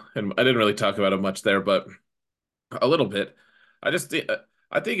table, and I didn't really talk about it much there, but a little bit. I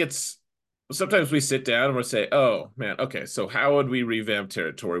think it's sometimes we sit down and we say, "Oh man, okay, so how would we revamp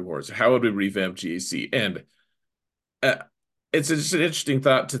Territory Wars? How would we revamp GAC?" And uh, it's just an interesting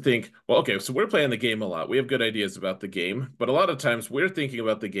thought to think, well, okay, so we're playing the game a lot. We have good ideas about the game, but a lot of times we're thinking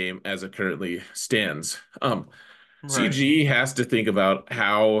about the game as it currently stands. Right. CG has to think about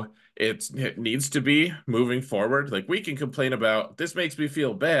how it needs to be moving forward. Like we can complain about this makes me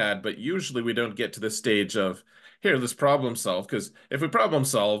feel bad, but usually we don't get to the stage of here, let's problem solve. Because if we problem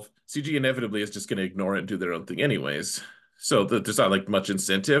solve, CG inevitably is just going to ignore it and do their own thing anyways. So there's not like much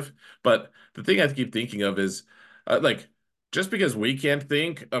incentive. But the thing I keep thinking of is like just because we can't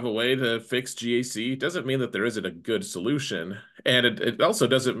think of a way to fix GAC doesn't mean that there isn't a good solution. And it also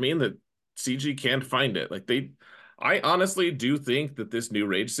doesn't mean that CG can't find it. I honestly do think that this new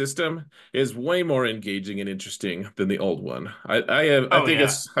rage system is way more engaging and interesting than the old one. Oh yeah. I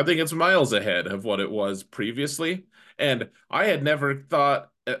think it's miles ahead of what it was previously, and I had never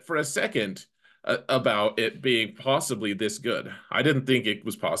thought for a second about it being possibly this good. I didn't think it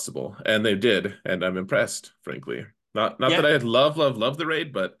was possible, and they did, and I'm impressed, frankly. Not that Yeah. I love the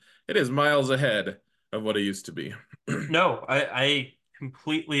raid, but it is miles ahead of what it used to be. No, I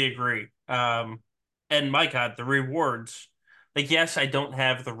completely agree. And my God, the rewards. Like, yes, I don't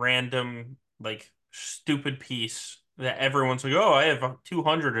have the random, like, stupid piece that everyone's like, oh, I have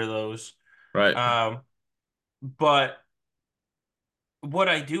 200 of those. Right. Um, but what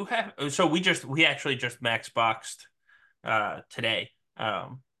I do have, so we actually just max boxed today.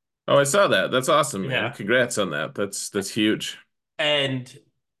 Oh, I saw that. That's awesome, man. Yeah. Congrats on that. That's huge. And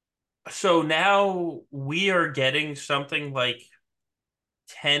so now we are getting something like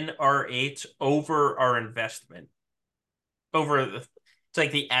 10 R8s over our investment. It's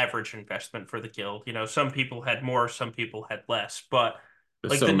like the average investment for the guild. Some people had more, some people had less, but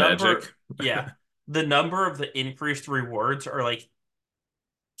It's like so magic. yeah, the number of the increased rewards are like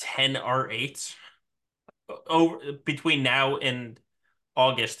 10 R8s over between now and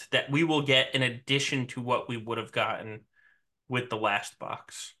August that we will get in addition to what we would have gotten with the last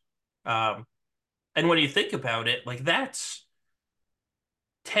box. Um, and when you think about it, like that's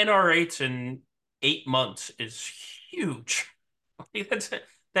 10 R8s in 8 months is huge. Like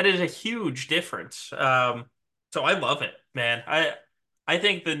that is a huge difference. So I love it, man. I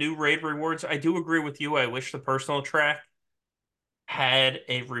think the new raid rewards, I do agree with you. I wish the personal track had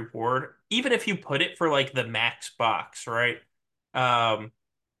a reward, even if you put it for like the max box, right? Um,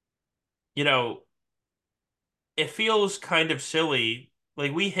 you know, it feels kind of silly.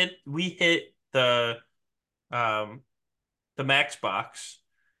 Like we hit um the max box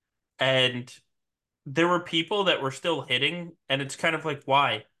and there were people that were still hitting, and it's kind of like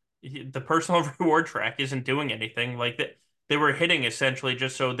why? The personal reward track isn't doing anything. Like that they were hitting essentially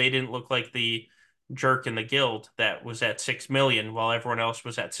just so they didn't look like the jerk in the guild that was at 6 million while everyone else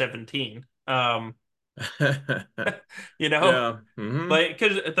was at 17. You know, Yeah. like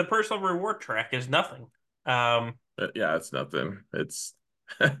because the personal reward track is nothing. Um, Yeah, it's nothing. It's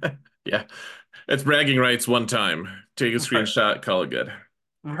yeah. It's bragging rights one time. Take a right, screenshot, call it good.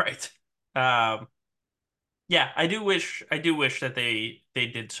 right. Um, yeah, I do wish that they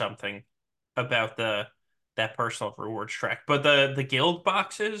did something about the that personal rewards track. But the guild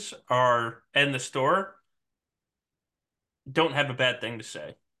boxes are and the store don't have a bad thing to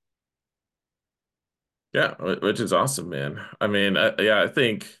say. Yeah, which is awesome, man. I mean, yeah, I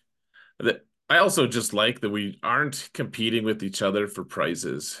think that I also just like that we aren't competing with each other for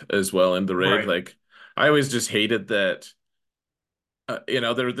prizes as well in the raid. Right. Like, I always just hated that,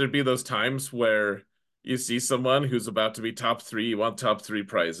 there'd be those times where you see someone who's about to be top three, you want top three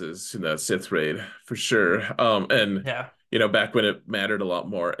prizes in that Sith raid for sure. And Yeah. back when it mattered a lot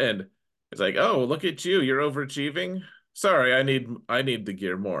more. And it's like, oh, look at you, you're overachieving. Sorry, I need the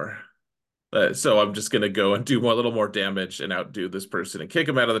gear more. So I'm just gonna go and do a little more damage and outdo this person and kick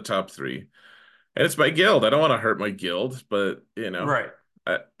him out of the top three. And it's my guild. I don't want to hurt my guild, but Right.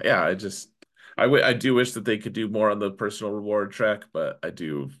 yeah, I do wish that they could do more on the personal reward track, but I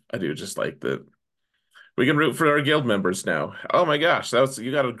do just like that we can root for our guild members now. Oh my gosh,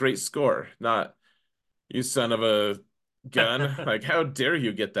 you got a great score. Not you son of a gun. Like, how dare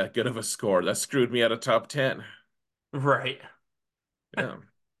you get that good of a score? That screwed me out of top 10. Right. Yeah.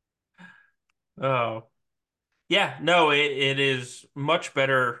 Oh. Yeah, no, it is much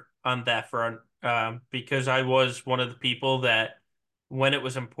better on that front. Because I was one of the people that when it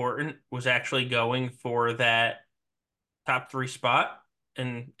was important was actually going for that top three spot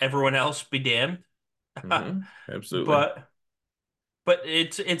and everyone else be damned. Absolutely. But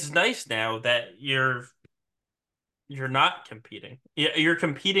it's nice now that you're not competing. You're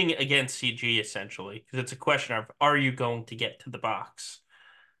competing against CG essentially because it's a question of are you going to get to the box?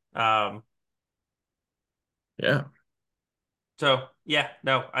 Um, Yeah. so yeah,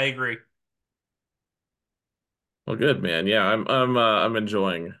 no, I agree. Well, good, man. Yeah, I'm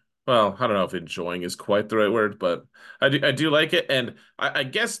enjoying. Well, I don't know if enjoying is quite the right word, but I do like it. And I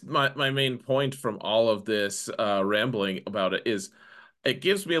guess my main point from all of this rambling about it is it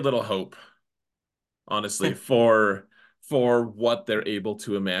gives me a little hope, honestly, for what they're able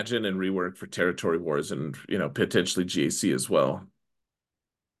to imagine and rework for Territory Wars and potentially GAC as well.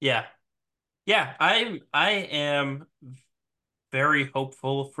 Yeah, yeah, I am very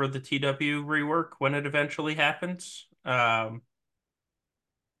hopeful for the TW rework when it eventually happens.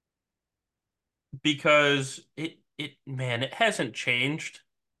 Because it man, it hasn't changed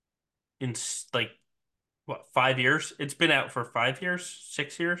in like what 5 years? It's been out for 5 years,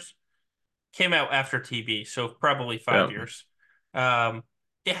 6 years. Came out after TB, so probably five Yeah. years. Um,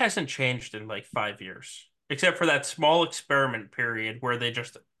 it hasn't changed in like 5 years, except for that small experiment period where they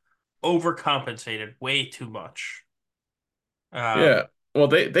just overcompensated way too much. Um, Yeah. Well,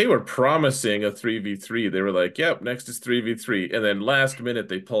 they were promising a 3v3. They were like, "Yep, next is 3v3." And then last minute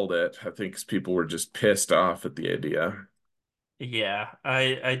they pulled it. I think 'cause people were just pissed off at the idea. yeah,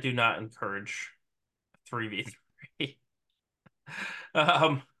 I do not encourage 3v3.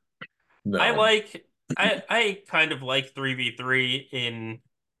 Um, I No. like I kind of like 3v3 in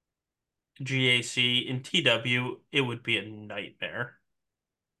GAC. In TW, it would be a nightmare.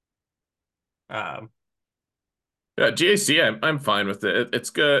 Um, Yeah, GAC, I'm fine with it. It's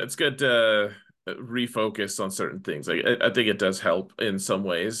good. It's good to refocus on certain things. I think it does help in some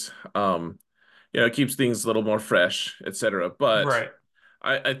ways. It keeps things a little more fresh, etc. But right.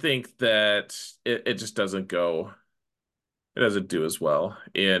 I think that it just doesn't go. It doesn't do as well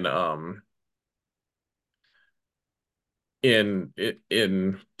in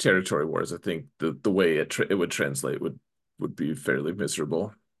territory wars. I think the way it would translate would be fairly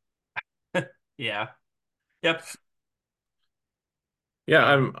miserable. Yeah. Yep. Yeah,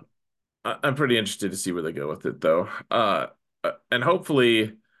 I'm Um, I'm pretty interested to see where they go with it though. And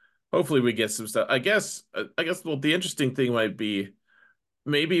hopefully. hopefully we get some stuff. I guess well the interesting thing might be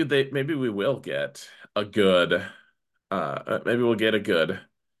maybe we will get a good maybe we'll get a good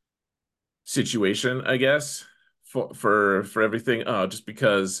situation, I guess, for everything. Just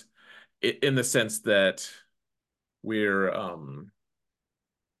because in the sense that we're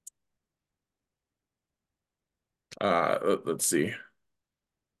let's see.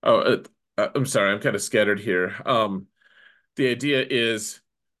 Oh, I'm sorry, I'm kind of scattered here. The idea is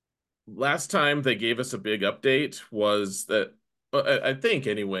last time they gave us a big update was that I think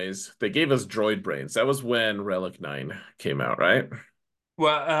anyways, they gave us Droid Brains. That was when Relic 9 came out, right?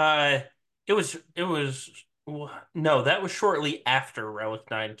 Well, no, that was shortly after Relic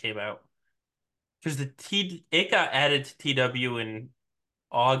 9 came out. Because it got added to TW in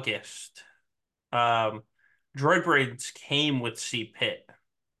August. Um, Droid Brains came with C Pit,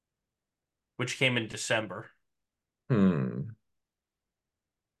 which came in December. Hmm.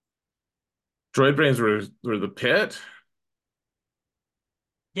 Droid Brains were the pit?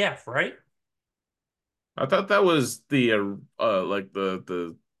 Yeah, right? I thought that was the like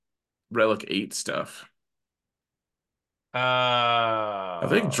the Relic 8 stuff. I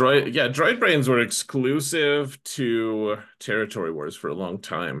think Uh, Droid Brains were exclusive to Territory Wars for a long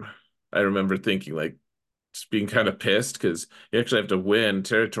time. I remember thinking like just being kind of pissed because you actually have to win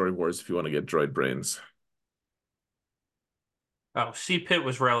Territory Wars if you want to get Droid Brains. oh, C Pit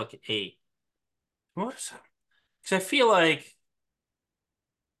was Relic 8. What is that? Because I feel like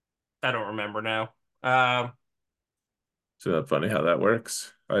I don't remember now. Um, Isn't that funny how that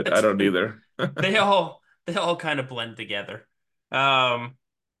works? I it's don't either. they all kind of blend together. Um,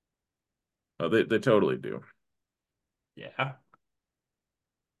 Oh, they totally do. yeah.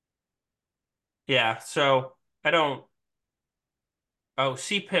 Yeah, so I don't. Oh,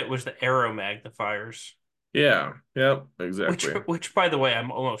 C-Pit was the arrow magnifiers, Yeah, yep, exactly. which by the way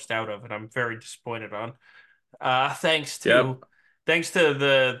I'm almost out of, and I'm very disappointed on. Thanks Yep. to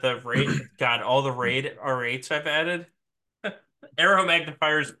the raid, God, all the raid R8s I've added, arrow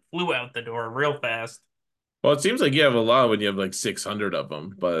magnifiers flew out the door real fast. Well, it seems like you have a lot when you have like 600 of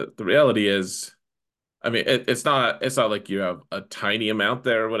them, but the reality is, I mean, it's not like you have a tiny amount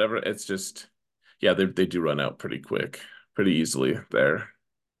there or whatever. It's just, yeah, they do run out pretty quick, pretty easily there.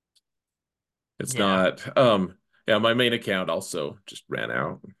 It's Yeah, not, yeah, my main account also just ran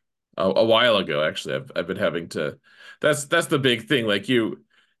out a while ago. Actually, I've been having to. That's the big thing. Like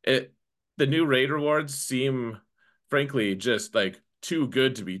it, the new raid rewards seem, frankly, just like too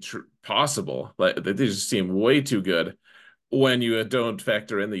good to be tr possible. Like they just seem way too good when you don't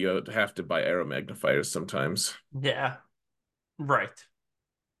factor in that you have to buy arrow magnifiers sometimes. yeah, right.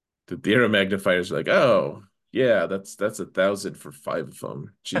 The arrow magnifiers are like, oh yeah, that's 1,000 for 5 of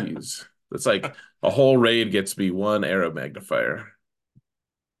them. Jeez, that's like a whole raid gets me one arrow magnifier.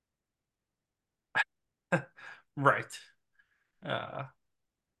 Right. Uh,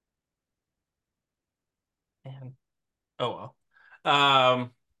 and oh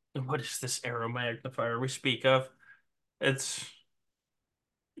well. What is this arrow magnifier we speak of? It's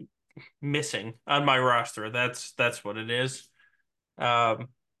missing on my roster. That's what it is. Um,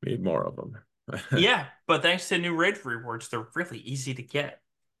 Need more of them. yeah, but thanks to new raid rewards, they're really easy to get.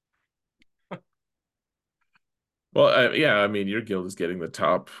 Well, yeah, I mean, your guild is getting the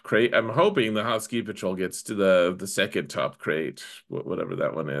top crate. I'm hoping the Hot Ski Patrol gets to the second top crate, whatever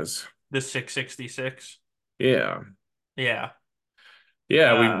that one is. The 666. Yeah, Yeah.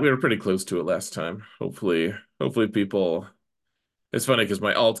 yeah, we Uh, were pretty close to it last time. Hopefully people. It's funny because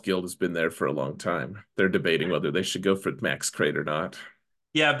my alt guild has been there for a long time. They're debating whether they should go for max crate or not.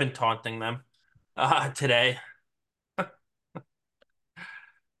 yeah, I've been taunting them today.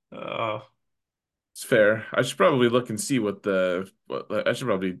 Uh, It's fair. I should probably look and see I should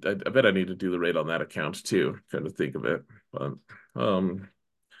probably. I bet I need to do the raid on that account too. Kind of think of it, but um,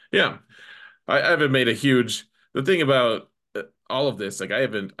 yeah. I haven't made a huge the thing about all of this, like I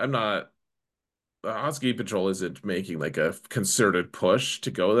haven't I'm not Husky Patrol isn't making like a concerted push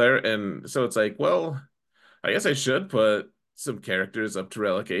to go there. And so it's like, well, I guess I should put some characters up to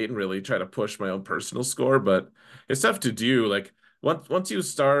Relic 8 and really try to push my own personal score, but it's tough to do. Like once you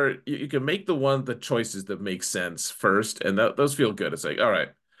start, you can make the choices that make sense first, and those feel good. It's like, all right,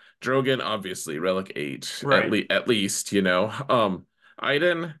 Drogon, obviously, Relic 8, right. at least, you know.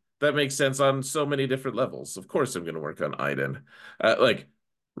 Iden, that makes sense on so many different levels. Of course I'm gonna work on Iden. Like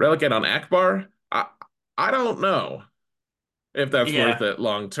Relic 8 on Akbar, I don't know if that's worth Yeah, it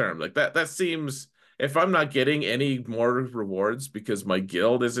long term. Like that seems if I'm not getting any more rewards because my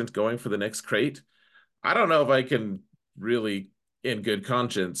guild isn't going for the next crate, I don't know if I can really in good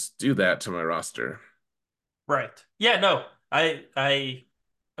conscience do that to my roster. right. Yeah, no. I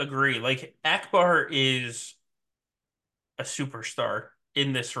agree. Like Akbar is a superstar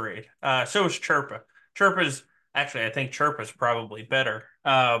in this raid. So is Chirpa. Chirpa's actually, I think Chirpa's probably better.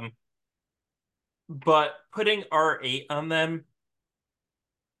 But putting R8 on them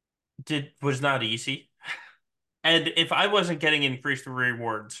did was not easy. And if I wasn't getting increased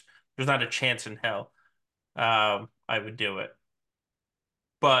rewards, there's not a chance in hell I would do it.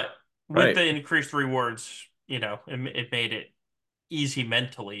 But with Right. the increased rewards, it made it easy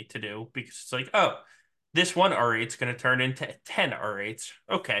mentally to do because it's like, oh, this one R8's going to turn into 10 R8s.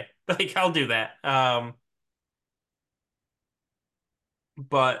 Okay, like I'll do that.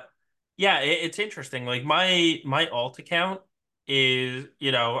 But yeah, it's interesting. Like my alt account is,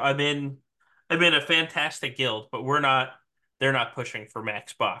 I'm in a fantastic guild, but they're not pushing for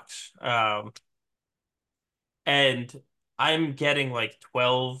max box. And I'm getting like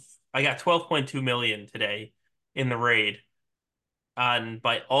 12, I got 12.2 million today in the raid on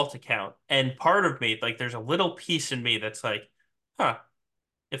my alt account. And part of me, like there's a little piece in me that's like, huh,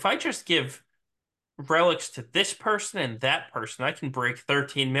 if I just give relics to this person and that person, I can break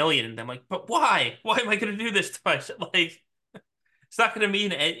 13 million. And I'm like, but why? Why am I going to do this to myself? Like, it's not going to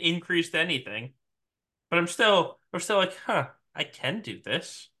mean increased anything. But I'm still like, huh, I can do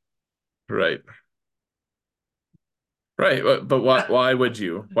this. Right. Right. But why would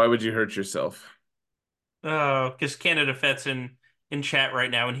you? Why would you hurt yourself? Oh, because Canada Fett's in chat right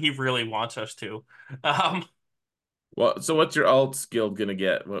now, and he really wants us to. Um, Well, so what's your alt guild gonna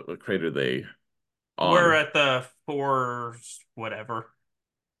get? What crate are they we're on? at the four whatever.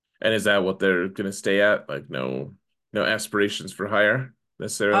 And is that what they're gonna stay at? Like no aspirations for higher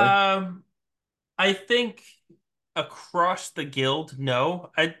necessarily? Um, I think across the guild,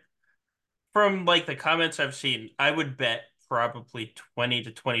 no. I From like the comments I've seen, I would bet probably 20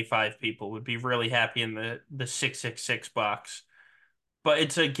 to 25 people would be really happy in the 666 box. But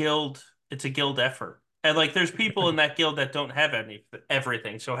it's a guild effort. And like there's people in that guild that don't have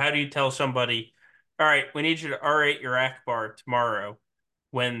everything. So how do you tell somebody, all right, we need you to R8 your Akbar tomorrow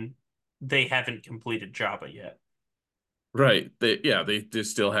when they haven't completed Java yet? Right. They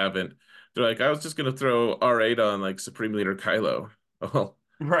still haven't. They're like, I was just gonna throw R8 on like Supreme Leader Kylo. Well,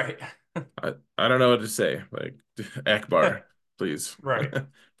 Right. I don't know what to say. Like Akbar, please. Right.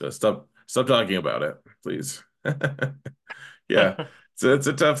 Just stop talking about it, please. Yeah. So it's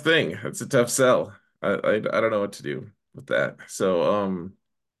a tough thing. It's a tough sell. I don't know what to do with that. So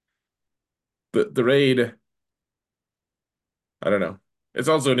the raid, I don't know. It's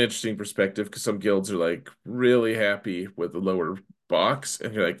also an interesting perspective because some guilds are like really happy with the lower box,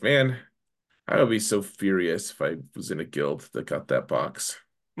 and you're like, man, I would be so furious if I was in a guild that got that box,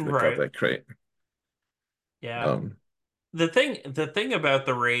 that got Right. that crate. Yeah. Um, The thing about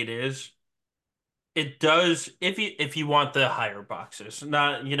the raid is it does if you want the higher boxes,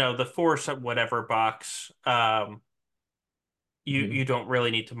 not the force whatever box. You mhm. don't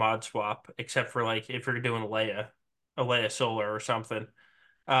really need to mod swap except for like if you're doing a Leia Solar or something.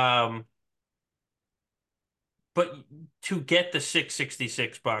 Um, but to get the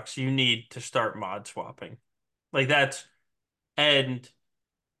 666 bucks, you need to start mod swapping. Like that's and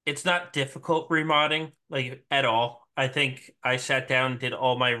it's not difficult remodding like at all. I think I sat down and did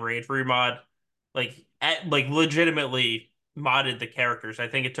all my raid remod like legitimately modded the characters. I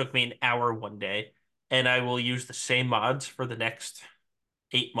think it took me an hour one day, and I will use the same mods for the next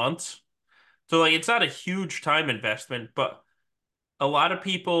 8 months. So like it's not a huge time investment, but a lot of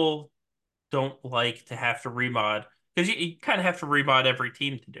people don't like to have to remod because you kind of have to remod every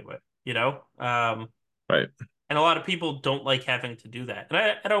team to do it, you know? Right, And a lot of people don't like having to do that. And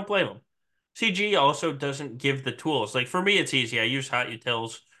I don't blame them. CG also doesn't give the tools. Like for me, it's easy. I use hot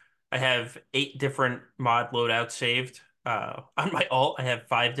utils. I have 8 different mod loadouts saved. On my alt, I have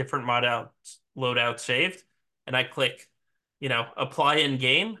 5 different loadouts saved. And I click, apply in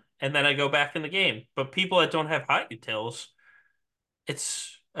game, and then I go back in the game. But people that don't have hot utils,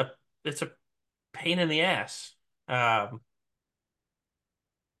 it's a it's a pain in the ass. Um,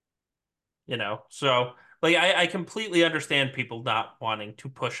 so like I completely understand people not wanting to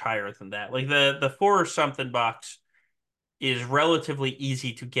push higher than that. Like the four or something box is relatively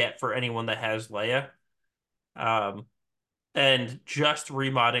easy to get for anyone that has Leia. Um, and just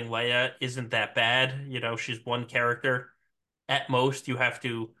remodding Leia isn't that bad. She's one character. At most, you have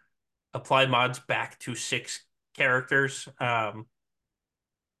to apply mods back to 6 characters.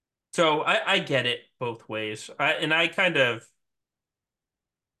 So I get it both ways. And I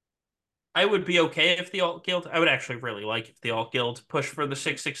would be okay if the alt guild. I would actually really like if the alt guild pushed for the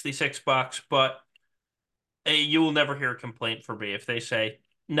 666 box, but you will never hear a complaint from me if they say,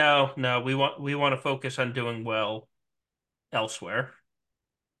 no, no, we want to focus on doing well elsewhere.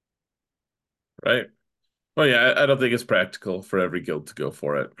 right? Well, yeah, I don't think it's practical for every guild to go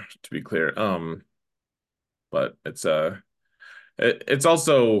for it, to be clear. But it's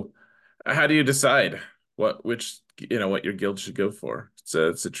also how do you decide which what your guild should go for?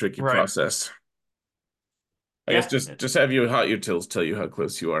 It's a tricky Right. process. I guess Yeah. just have your hot utils tell you how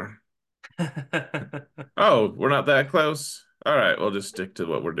close you are. Oh, we're not that close. All right, we'll just stick to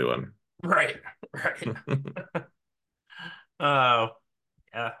what we're doing. Right. Right. Oh,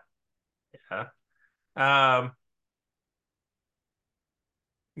 yeah. Yeah. Um,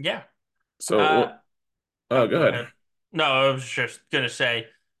 yeah. So, Uh, oh, oh, go go ahead. ahead. No, I was just gonna say,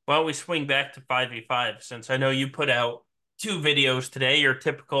 why don't we swing back to 5v5 since I know you put out two videos today, your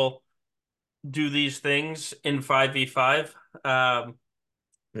typical do these things in 5v5. Um,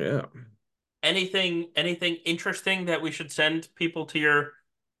 Yeah. anything interesting that we should send people to your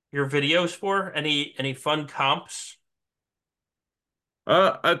videos for? Any fun comps?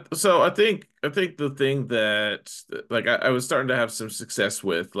 So I think the thing that like I was starting to have some success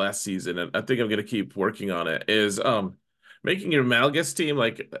with last season, and I think I'm gonna keep working on it, is making your Malgus team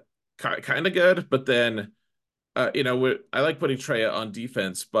like kind of good, but then I like putting Treya on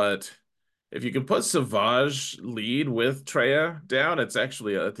defense, but if you can put Savage lead with Treya down, it's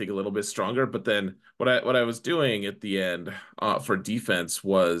actually I think a little bit stronger. But then what I was doing at the end for defense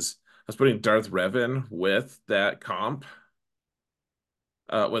was I was putting Darth Revan with that comp.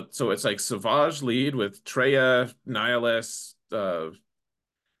 So it's like Savage lead with Treya, Nihilus,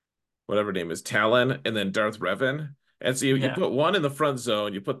 whatever name is Talon, and then Darth Revan. And so you Yeah. put one in the front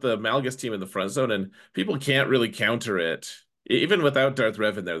zone, you put the Malgus team in the front zone, and people can't really counter it. Even without Darth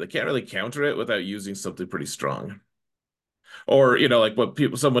Revan there, they can't really counter it without using something pretty strong. Or, like what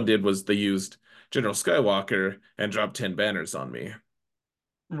someone did was they used General Skywalker and dropped 10 banners on me.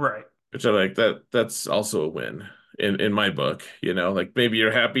 Right. Which I like that's also a win in my book, like maybe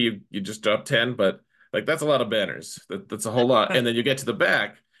you're happy you just dropped 10, but like that's a lot of banners. That's a whole lot. And then you get to the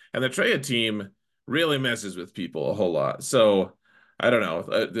back and the Treya team really messes with people a whole lot. So I don't know.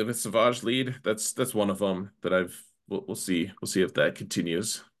 The Savage lead, that's one of them that we'll see. We'll see if that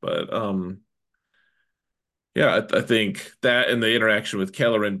continues. But yeah, I think that and the interaction with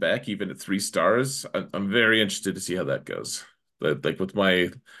Keller and Beck, even at 3 stars, I'm very interested to see how that goes. Like with my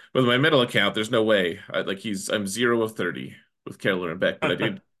middle account, there's no way. I'm 0 of 30 with Keller and Beck, but I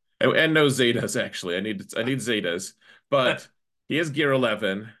did and no Zetas actually. I need Zetas, but he is gear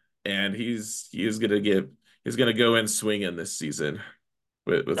 11, and he's gonna go in swinging this season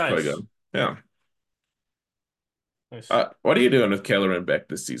with Nice. Qui-Gon. Yeah. Nice. What are you doing with Keller and Beck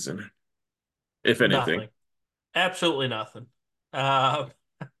this season, if anything? Nothing. Absolutely nothing. Uh,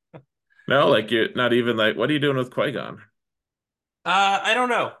 No, like you're not even like, what are you doing with Qui-Gon? I don't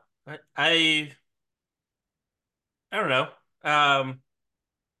know. I don't know.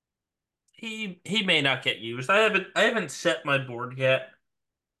 He may not get used. I haven't set my board yet.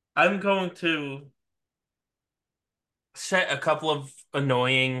 I'm going to set a couple of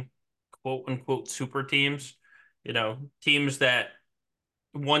annoying quote unquote super teams. Teams that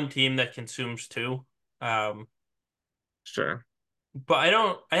one team that consumes two. Um, Sure, but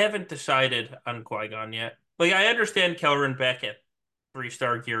I haven't decided on Qui-Gon yet. Like I understand Kelleran Beck at 3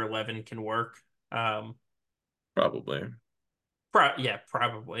 star gear 11 can work. Um, probably. yeah,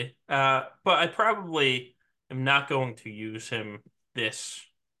 probably. But I probably am not going to use him this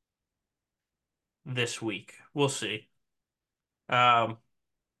this week. We'll see. Um,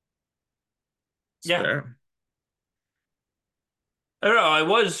 It's yeah, fair. I don't know. I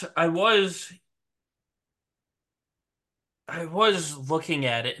was looking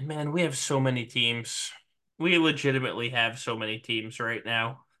at it. Man, we have so many teams. We legitimately have so many teams right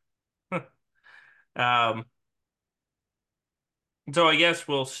now. Um, so I guess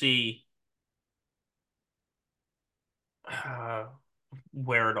we'll see uh,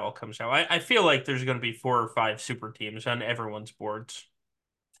 where it all comes out. I feel like there's going to be 4 or 5 super teams on everyone's boards.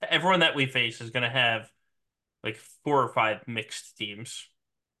 Everyone that we face is going to have like 4 or 5 mixed teams.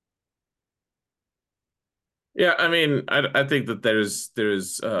 Yeah, I mean, I think that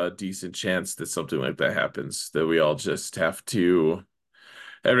there's a decent chance that something like that happens, that we all just have to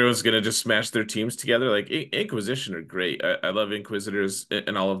everyone's gonna just smash their teams together. Like Inquisition are great. I love Inquisitors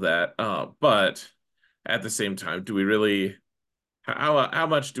and all of that. But at the same time, do we really how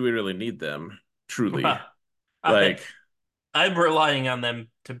much do we really need them truly? I Like, I'm relying on them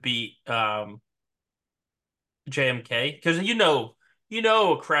to beat JMK because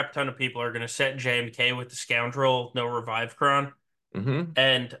a crap ton of people are going to set JMK with the scoundrel no revive cron, hmm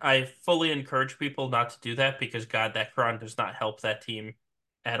and I fully encourage people not to do that because God, that cron does not help that team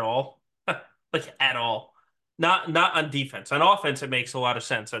at all, like at all. Not on defense. On offense, it makes a lot of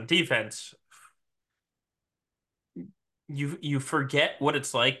sense. On defense, you forget what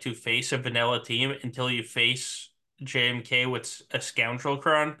it's like to face a vanilla team until you face JMK with a scoundrel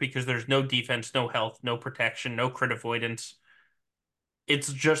cron because there's no defense, no health, no protection, no crit avoidance.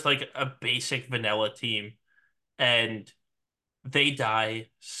 It's just like a basic vanilla team, and they die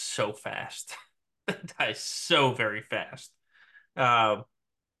so fast. They die so very fast. Um,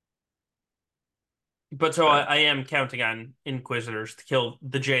 but so I am counting on Inquisitors to kill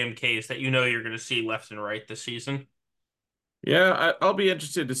the JMKs that you know you're going to see left and right this season. Yeah, I'll be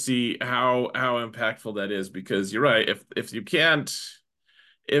interested to see how impactful that is because you're right. If you can't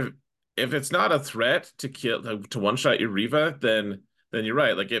if if it's not a threat to kill to one shot your Riva, then you're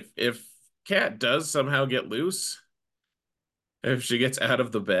right. Like if Cat does somehow get loose, if she gets out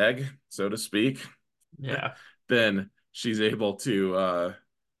of the bag, so to speak, Yeah. then she's able to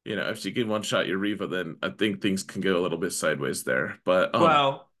if she can one shot your Riva, then I think things can go a little bit sideways there. But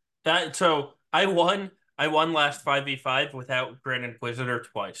Well, so I won last 5v5 without Grand Inquisitor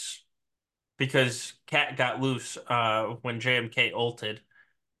twice because Cat got loose when JMK ulted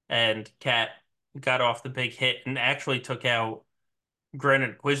and Cat got off the big hit and actually took out Grand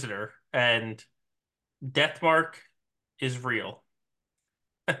Inquisitor and Deathmark is real.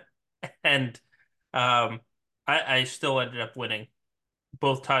 And um I still ended up winning.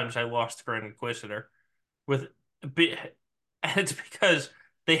 Both times I lost Grand Inquisitor with and it's because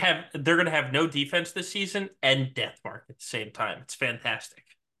they're gonna have no defense this season and Deathmark at the same time. It's fantastic.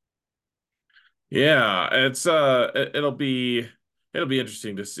 Yeah, it'll be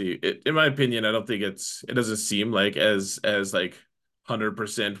interesting to see. In my opinion, I don't think it doesn't seem like as like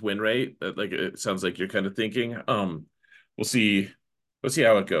 100% win rate. Like it sounds like you're kind of thinking. We'll see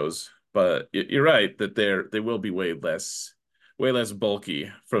how it goes. But you're right that they will be way less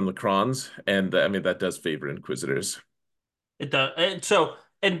bulky from the Crons, and I mean that does favor Inquisitors. It does.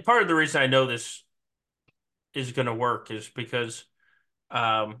 And part of the reason I know this is gonna work is because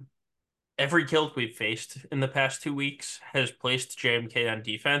um every guild we've faced in the past 2 weeks has placed JMK on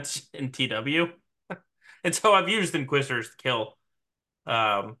defense in TW. And so I've used Inquisitors to kill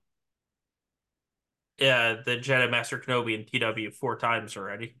um the Jedi Master Kenobi in TW 4 times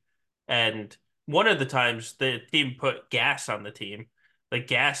already. And one of the times the team put gas on the team. Like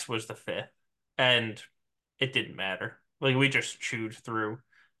gas was the fifth, and it didn't matter. Like we just chewed through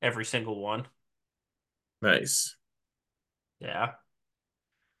every single one. Nice. Yeah.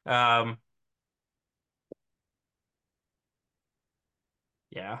 Um,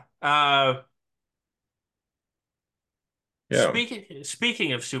 yeah. Yeah.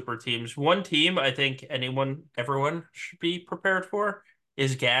 Speaking of super teams, one team I think everyone should be prepared for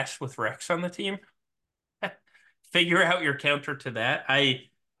is gas with Rex on the team. Figure out your counter to that. I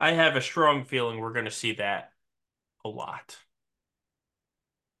have a strong feeling we're going to see that a lot.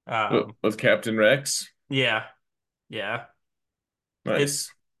 With Captain Rex. Yeah, yeah. It Nice.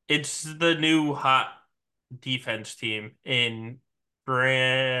 it's the new hot defense team in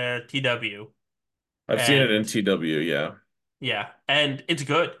TW, I've seen it in and TW, yeah. yeah, and it's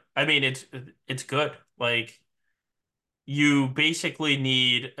good. I mean, it's good. Like you basically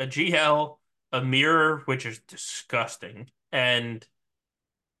need a GL, a mirror, which is disgusting, and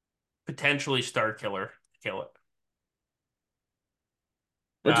potentially Star Killer to kill it.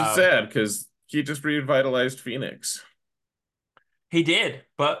 Which is Um, sad because he just revitalized Phoenix. he did,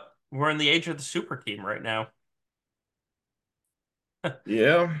 but we're in the age of the super team right now.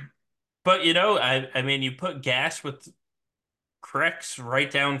 Yeah. But I mean, you put gas with Krex right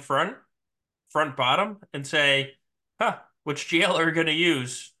down front bottom, and say, "Huh, which GL are you going to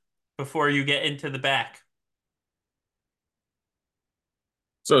use before you get into the back?"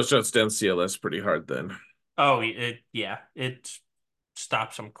 So it shuts down CLS pretty hard then. Oh, yeah, it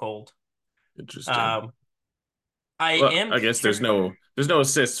stops them cold. Interesting. Um, I Well, am I guess cur there's no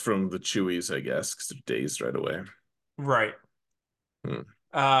assists from the Chewies, I guess, because they're dazed right away. right. Hmm.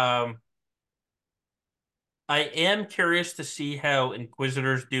 Um, I am curious to see how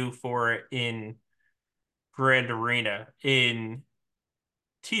Inquisitors do for it in Grand Arena. In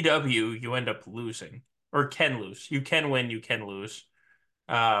TW, you end up losing or can lose. You can win, you can lose.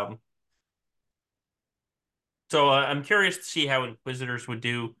 Um, so I'm curious to see how Inquisitors would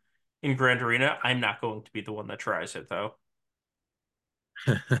do in Grand Arena. I'm not going to be the one that tries it though.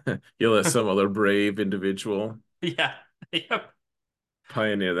 You'll let some other brave individual Yeah. Yep.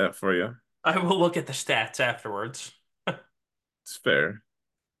 pioneer that for you. I will look at the stats afterwards. It's fair.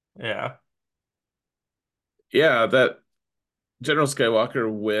 Yeah. Yeah, that General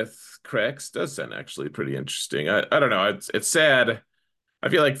Skywalker with Krex does sound actually pretty interesting. I don't know. It's sad. I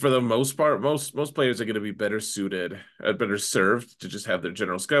feel like for the most part, most players are going to be better suited, better served to just have their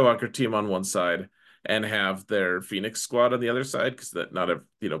General Skywalker team on one side and have their Phoenix squad on the other side because that not a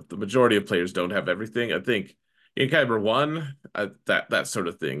the majority of players don't have everything. I think in Kyber one, that sort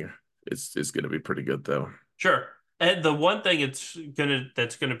of thing is going to be pretty good though. Sure. And the one thing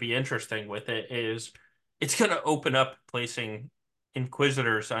that's gonna be interesting with it is it's gonna open up placing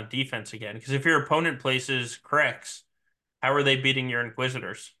Inquisitors on defense again. Because if your opponent places Krex, how are they beating your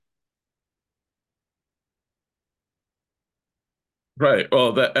Inquisitors? Right.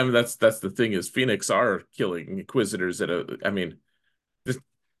 Well, that I mean that's the thing is Phoenix are killing Inquisitors at a. I mean, the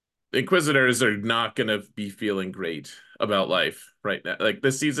Inquisitors are not going to be feeling great about life right now. Like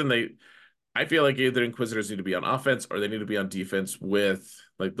this season, I feel like either Inquisitors need to be on offense or they need to be on defense with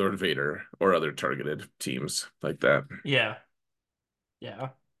like Lord Vader or other targeted teams like that. Yeah. Yeah.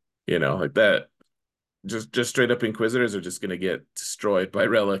 Like that. Just straight up Inquisitors are just gonna get destroyed by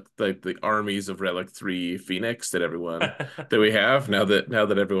Relic, like the armies of Relic 3 Phoenix that we have now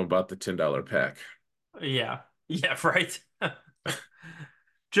that everyone bought the $10 pack. Yeah. Yeah, right.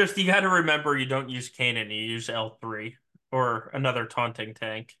 Just you got to remember you don't use Kanan, you use L3 or another taunting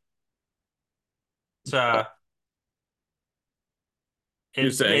tank. It's You're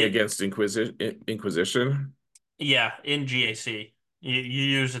it saying it against Inquisition? yeah, in GAC. You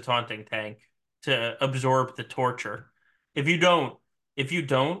use a taunting tank to absorb the torture. If you don't,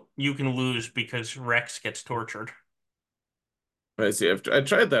 you can lose because Rex gets tortured. I see. I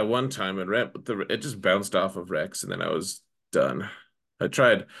tried that one time and it just bounced off of Rex and then I was done. I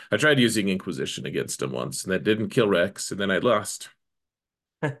tried using Inquisition against him once and that didn't kill Rex and then I lost.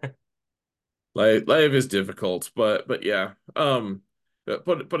 Life is difficult, but yeah.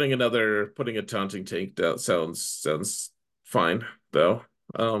 Putting a taunting tank down sounds fine though.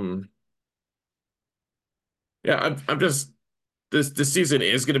 Um, yeah, I'm just this season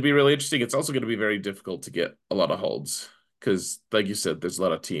is going to be really interesting. It's also going to be very difficult to get a lot of holds because, like you said, there's a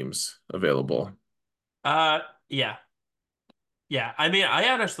lot of teams available. Uh yeah. Yeah. I mean, I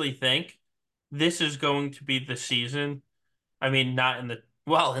honestly think this is going to be the season. I mean, not in the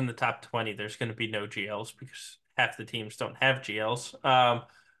well, in the top 20, there's going to be no GLs because half the teams don't have GLs.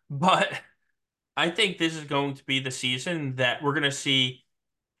 But I think this is going to be the season that we're going to see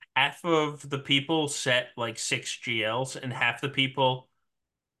half of the people set like six GLs and half the people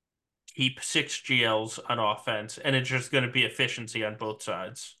keep six GLs on offense, and it's just going to be efficiency on both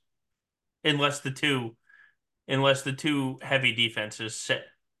sides, unless the two heavy defenses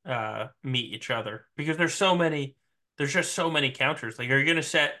meet each other because there's just so many counters. Like, are you going to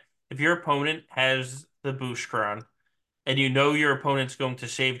set if your opponent has the Booshkron and you know your opponent's going to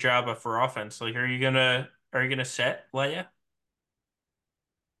save Jabba for offense? Like, are you gonna set Leia?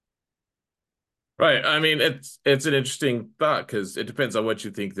 Right. I mean, it's an interesting thought because it depends on what you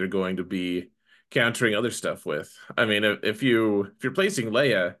think they're going to be countering other stuff with. I mean, if you're placing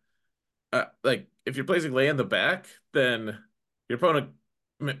Leia, like if you're placing Leia in the back, then your opponent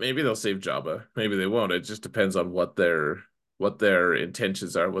maybe they'll save Jabba, maybe they won't. It just depends on what their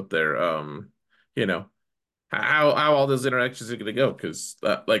intentions are, what their you know, how all those interactions are going to go. Because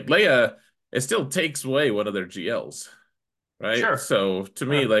like Leia, it still takes away one of their GLs, right? Sure. So to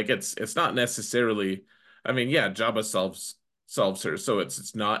me, Huh. like it's not necessarily. I mean, yeah, Jabba solves her, so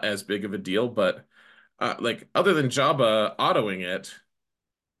it's not as big of a deal. But like other than Jabba autoing it,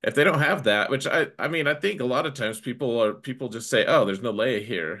 if they don't have that, which I mean, I think a lot of times people just say, "Oh, there's no Leia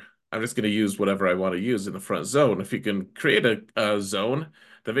here. I'm just going to use whatever I want to use in the front zone." If you can create a zone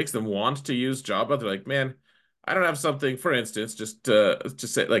that makes them want to use Jabba, they're like, "Man, I don't have something." For instance, just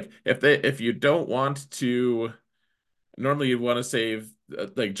say like if you don't want to normally you want to save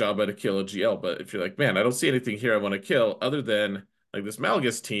like Jabba to kill a GL, but if you're like, "Man, I don't see anything here I want to kill other than like this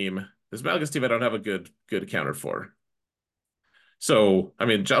Malgus team I don't have a good counter for." So, I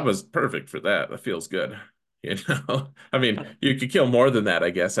mean, Jabba's perfect for that. That feels good. I mean, you could kill more than that, I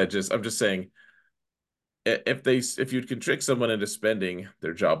guess. I'm just saying if you can trick someone into spending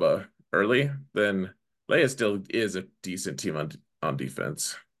their Jabba early, then Leia still is a decent team on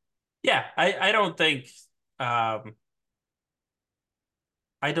defense. Yeah, um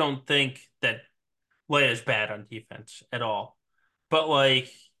I don't think that Leia's bad on defense at all. But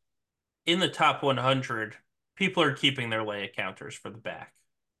like in the top 100, people are keeping their Leia counters for the back,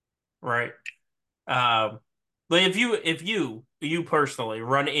 right? Um, like if you personally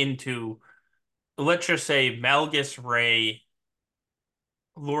run into, let's just say Malgus Ray,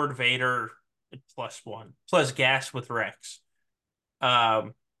 Lord Vader +1 plus gas with Rex,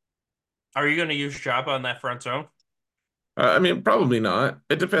 um, are you going to use Jabba on that front zone? I mean, probably not.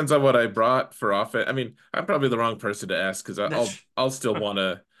 It depends on what I brought for offense. I mean, I'm probably the wrong person to ask because I'll That's I'll still want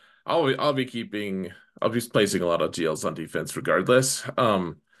to. I'll be placing a lot of GLs on defense regardless.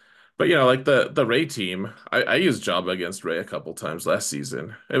 But like the Ray team, I used Jabba against Ray a couple times last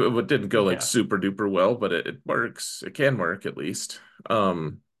season. It didn't go like Yeah. super duper well, but it works. It can work at least.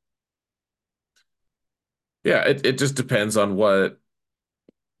 Um, yeah, it just depends on what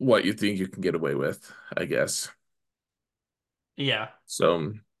you think you can get away with, I guess. Yeah.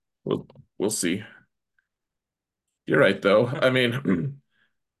 So we'll we'll see. You're right though. I mean,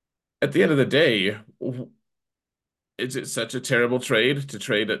 at the end of the day, is it such a terrible trade to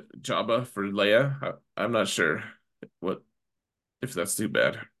trade at Jabba for Leia? I'm not sure what if that's too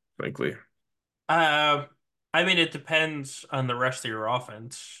bad, frankly. Uh, I mean, it depends on the rest of your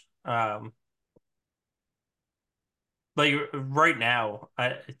offense. Like right now,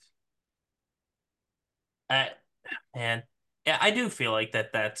 I man, yeah, I do feel like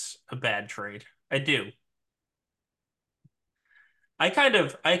that's a bad trade. I do. I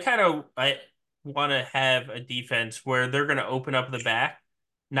want to have a defense where they're going to open up the back,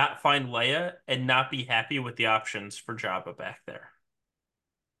 not find Leia, and not be happy with the options for Jabba back there.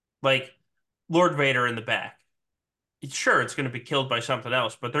 Like Lord Vader in the back. Sure, it's going to be killed by something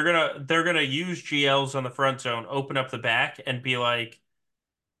else, but they're gonna use GLs on the front zone, open up the back, and be like,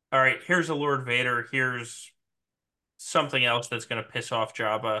 all right, here's a Lord Vader, here's something else that's going to piss off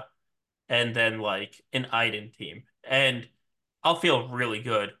Jabba, and then like an Iden team. And I'll feel really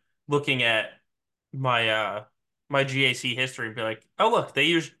good looking at my my GAC history and be like, oh look, they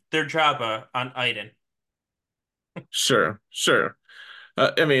used their Jabba on Iden. Sure, sure.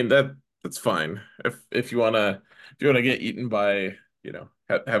 I mean that's fine. If you wanna get eaten by,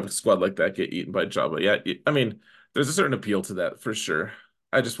 have a squad like that get eaten by Jabba. Yeah, I mean, there's a certain appeal to that for sure.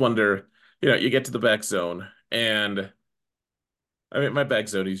 I just wonder, you get to the back zone, and I mean my back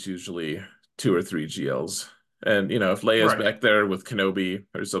zone is usually two or three GLs. And if Leia's Right. back there with Kenobi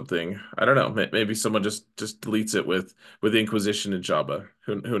or something, I don't know. Maybe someone just deletes it with Inquisition and Jabba.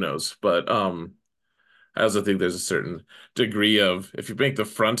 Who knows? But I also think there's a certain degree of if you make the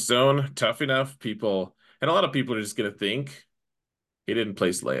front zone tough enough, and a lot of people are just gonna think he didn't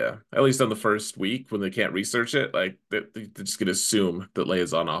place Leia. At least on the first week when they can't research it, like they're just gonna assume that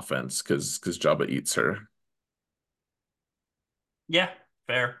Leia's on offense because Jabba eats her. Yeah,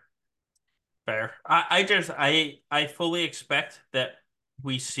 fair. Fair. I fully expect that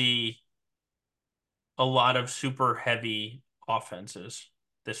we see a lot of super heavy offenses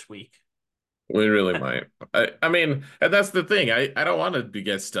this week. We really might. I mean, and that's the thing. I don't want to be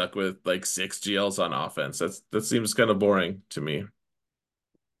get stuck with like six GLs on offense. That seems kind of boring to me.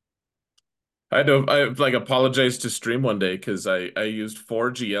 I like apologized to stream one day because I used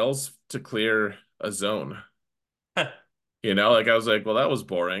four GLs to clear a zone. Like I was like, well, that was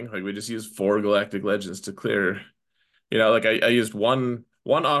boring. Like we just used four Galactic Legends to clear. Like I used one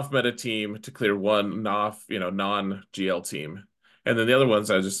off meta team to clear one off, non GL team, and then the other ones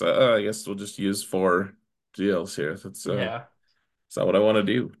I was just I guess we'll just use four GLs here. Yeah. That's not what I want to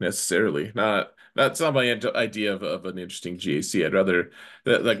do necessarily. That's not my idea of an interesting GAC. I'd rather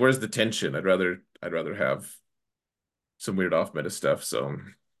like where's the tension? I'd rather have some weird off meta stuff. So,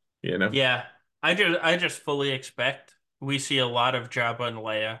 you know. Yeah. I just fully expect we see a lot of Jabba and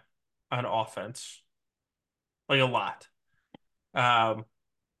Leia on offense. Like a lot. Um,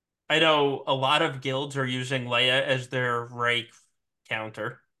 I know a lot of guilds are using Leia as their Rey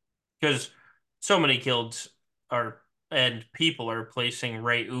counter because so many guilds are and people are placing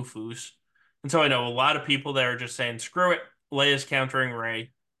Rey Ufus. And so I know a lot of people that are just saying, screw it, Leia's countering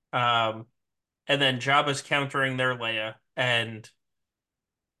Rey. And then Jabba's countering their Leia and,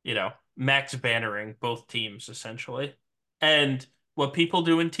 max bannering both teams essentially. And what people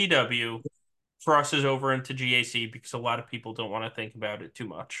do in TW crosses over into GAC because a lot of people don't want to think about it too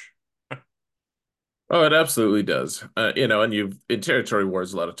much. Oh, it absolutely does. And you've in territory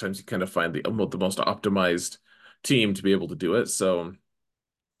wars, a lot of times you kind of find the most optimized team to be able to do it. So,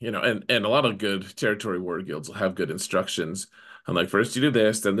 and a lot of good territory war guilds will have good instructions. And like first you do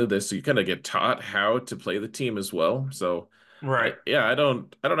this, then do this. So you kind of get taught how to play the team as well. So Right. I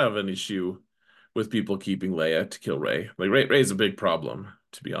don't have an issue with people keeping Leia to kill Rey. Like Rey's a big problem,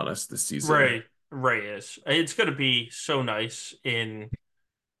 to be honest, this season. Ray is. It's going to be so nice in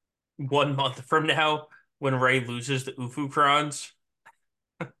 1 month from now when Ray loses the Ufu Crons.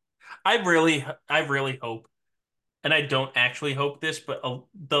 I really hope, and I don't actually hope this, but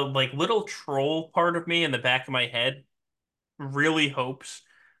the like little troll part of me in the back of my head really hopes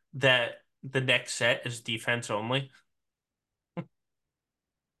that the next set is defense only,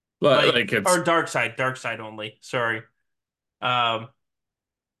 But like like it's or dark side only. Sorry. Um,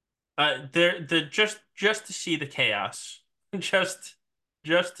 the just to see the chaos, just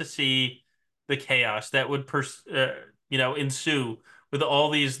to see the chaos that would ensue with all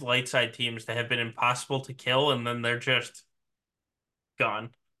these light side teams that have been impossible to kill, and then they're just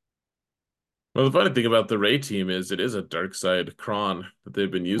gone. Well, the funny thing about the Ray team is it is a dark side cron that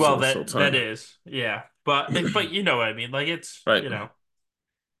they've been using Well, this whole that time. is, yeah. But you know what I mean. Like it's, Right.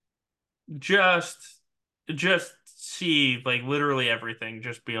 just just see like literally everything.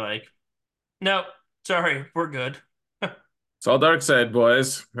 Just be like, nope, sorry, we're good. It's all dark side,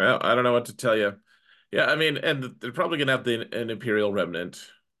 boys. Well, I don't know what to tell you. Yeah, I mean, and they're probably gonna have an Imperial Remnant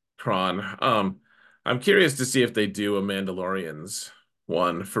Kron. I'm curious to see if they do a Mandalorians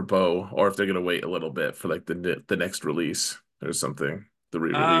one for Bo, or if they're gonna wait a little bit for like the next release or something, the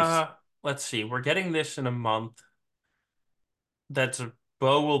re-release. Uh, let's see. We're getting this in a month. That's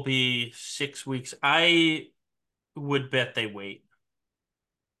Bo will be 6 weeks. I would bet they wait.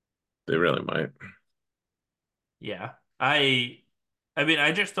 They really might. Yeah. I mean,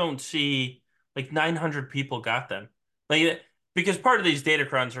 I just don't see like 900 people got them. Like because part of these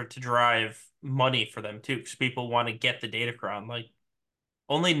datacrons are to drive money for them too, because people want to get the datacron. Like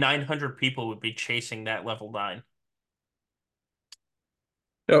only 900 people would be chasing that level 9.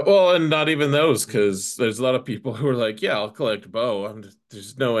 Yeah, well, and not even those, because there's a lot of people who are like, "Yeah, I'll collect Bo.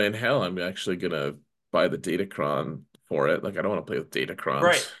 There's no way in hell I'm actually gonna buy the Datacron for it. Like, I don't want to play with Right,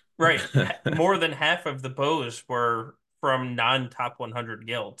 Datacrons." right. More than half of the bows were from non-top 100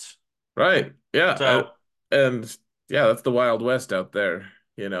 guilds. Right. Yeah. So, And yeah, that's the Wild West out there.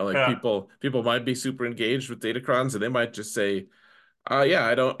 Like yeah, people might be super engaged with Datacrons and they might just say, yeah,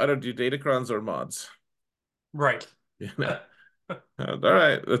 I don't do Datacrons or mods." right. You know. All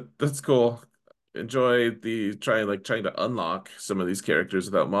right, that's cool. Enjoy the trying to unlock some of these characters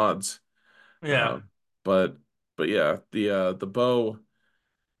without mods. Yeah. Uh, but but yeah, the bow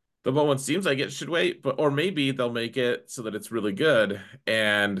one seems like it should wait, but or maybe they'll make it so that it's really good,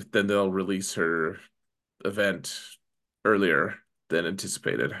 and then they'll release her event earlier than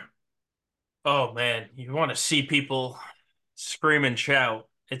anticipated. Oh man, you want to see people scream and shout.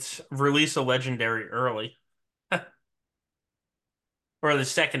 It's release a legendary early. Or the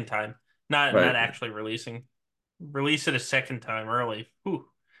second time. Not Right, actually releasing. Release it a second time early. Whew.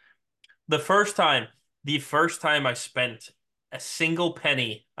 The first time, the first time I spent a single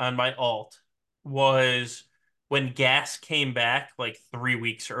penny on my alt was when gas came back like 3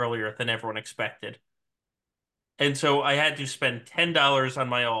 weeks earlier than everyone expected. And so I had to spend $10 on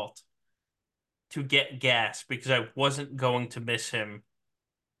my alt to get gas because I wasn't going to miss him.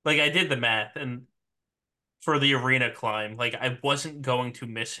 Like I did the math and for the arena climb, like I wasn't going to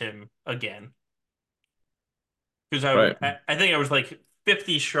miss him again. Because right. I think I was like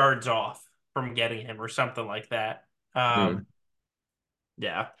 50 shards off from getting him or something like that. Hmm.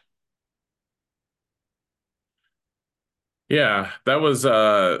 Yeah. Yeah, that was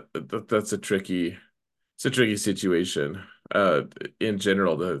that's a tricky situation. In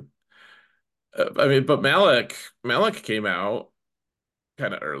general, I mean, but Malik came out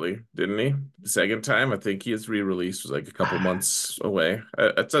kind of early, didn't he? The second time, I think his re-release was like a couple months away.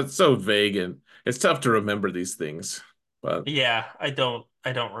 It's so vague and it's tough to remember these things. But Yeah, I don't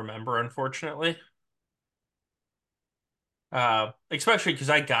remember unfortunately. Especially because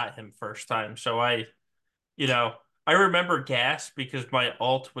I got him first time. So you know, I remember gas because my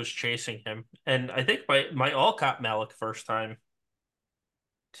alt was chasing him. And I think my alt got Malik first time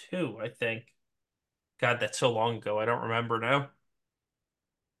too, I think. God, that's so long ago. I don't remember now.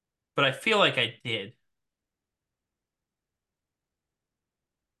 But I feel like I did.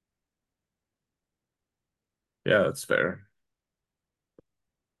 yeah, that's fair.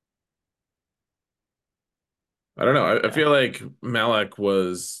 I don't know. I Yeah. feel like Malik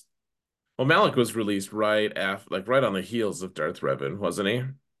was released right after, like right on the heels of Darth Revan, wasn't he?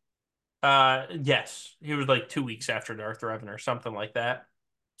 Yes. He was like 2 weeks after Darth Revan or something like that.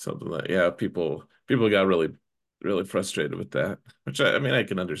 Something like, yeah, people got really frustrated with that, which I mean I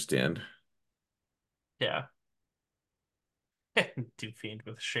can understand. Yeah. Do Fiend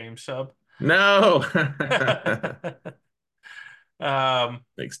with a shame sub. No. Um,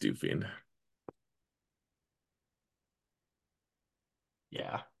 Thanks, Doofy.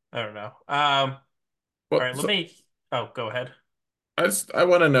 yeah, I don't know. All Well, right, let so me. Oh, go ahead. I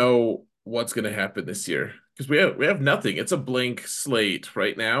want to know what's going to happen this year because we have nothing. It's a blank slate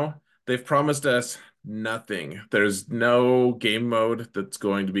right now. They've promised us nothing. There's no game mode that's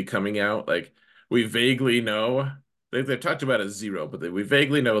going to be coming out. Like we vaguely know they've talked about a zero, but we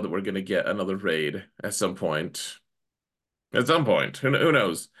vaguely know that we're going to get another raid at some point. At some point, who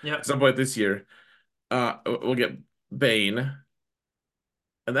knows? At Yep. some point this year, we'll get Bane,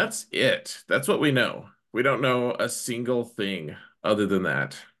 and that's it. That's what we know. We don't know a single thing other than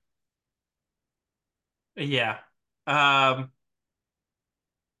that. Yeah. Um,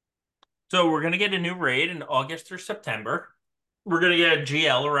 So we're gonna get a new raid in August or September. We're gonna get a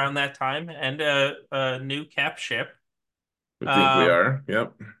GL around that time and a new cap ship. I think we Um, are.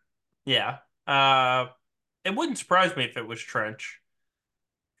 Yep. yeah. Uh, it wouldn't surprise me if it was Trench.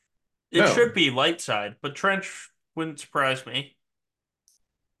 It No, should be light side, but Trench wouldn't surprise me.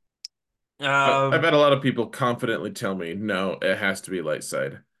 I've Um, had a lot of people confidently tell me, no, it has to be light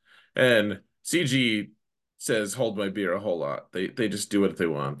side. And CG says hold my beer a whole lot. They just do what they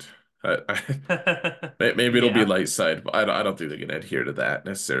want. Maybe it'll be yeah, light side, but I don't think they're gonna adhere to that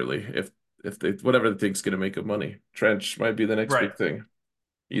necessarily. If they whatever they think's gonna make them money. Trench might be the next right, big thing.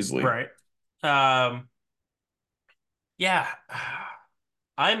 Easily. right. Um, yeah.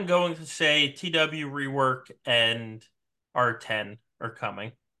 I'm going to say TW rework and R10 are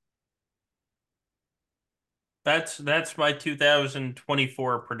coming. That's my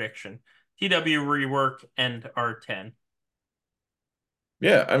 2024 prediction. TW rework and R10.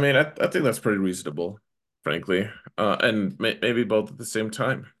 Yeah, I mean I think that's pretty reasonable, frankly. And maybe both at the same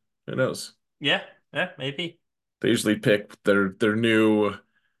time. Who knows? Yeah, yeah, maybe. They usually pick their new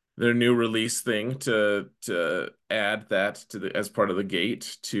release thing to add that to the as part of the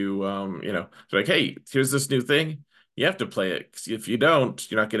gate to it's like, hey, here's this new thing. You have to play it. 'Cause if you don't,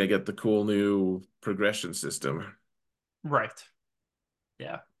 you're not gonna get the cool new progression system. Right.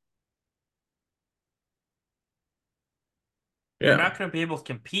 Yeah. You're Yeah, not going to be able to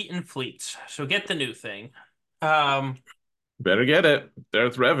compete in fleets, so get the new thing. Um, better get it.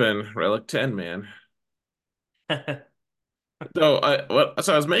 Darth Revan, Relic 10, man. So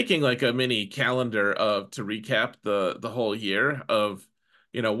I was making like a mini calendar of to recap the whole year of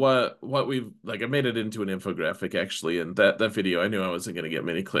what we've like I made it into an infographic actually, and that video I knew I wasn't going to get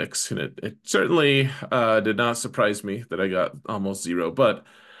many clicks, and it certainly did not surprise me that I got almost zero, but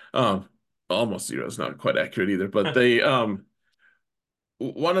um almost zero is not quite accurate either, but they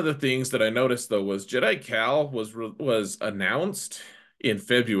one of the things that I noticed though was Jedi Cal was announced in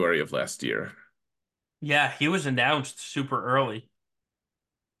February of last year. yeah, he was announced super early.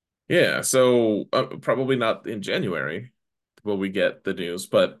 Yeah, so probably not in January will we get the news,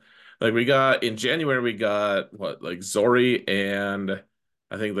 but like we got in January we got what like Zori and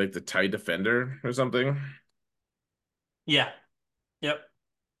I think like the TIE Defender or something. Yeah. Yep.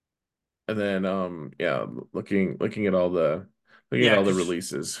 And then yeah, looking at Yeah, all the because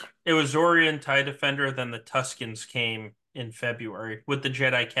releases. it was Zorian, TIE Defender, then the Tuskens came in February with the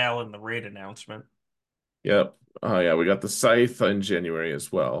Jedi Cal and the raid announcement. Yep. Oh yeah, we got the Scythe in January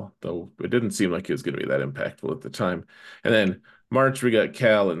as well, though it didn't seem like it was going to be that impactful at the time. And then March we got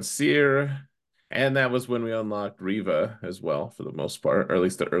Cal and Seer, and that was when we unlocked Riva as well for the most part, or at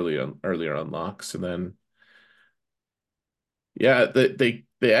least the earlier unlocks. And then yeah, they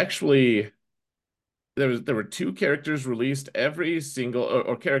actually there were two characters released every single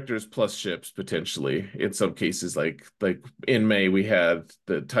or characters plus ships potentially in some cases like in May we had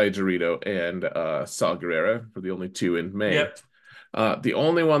the Tai Dorito and Saw Gerrera for the only two in May. Yep. The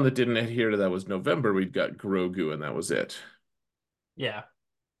only one that didn't adhere to that was November. We've got Grogu, and that was it. Yeah.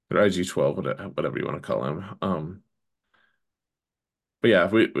 Or IG-12, whatever you want to call him. But yeah,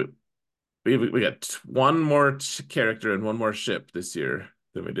 we got one more character and one more ship this year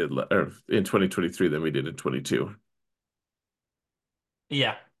than we did or in 2023 than we did in 22.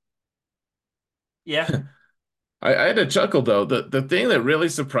 Yeah. Yeah. I had a chuckle though. The thing that really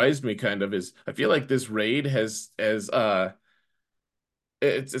surprised me kind of is I feel like this raid has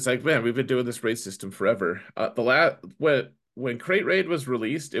it's like, man, we've been doing this raid system forever. The last when Crate Raid was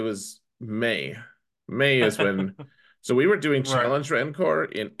released, it was May. May is when, so we were doing Right. Challenge Rancor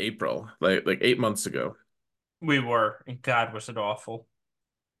in April, like 8 months ago. We were, and God, was it awful.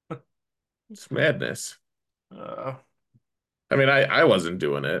 It's madness. Uh, I mean, I wasn't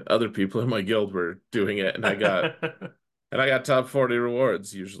doing it. Other people in my guild were doing it, and I got top 40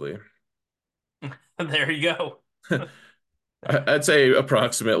 rewards usually. there you go. I'd say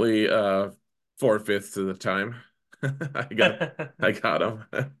approximately 4/5 of the time. I got I got them.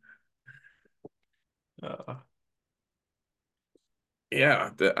 Uh, Yeah,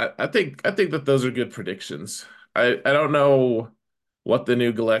 I think that those are good predictions. I don't know what the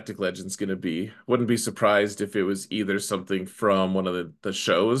new Galactic Legend's going to be. Wouldn't be surprised if it was either something from one of the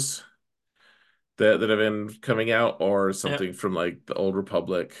shows that have been coming out or yep. something from like the Old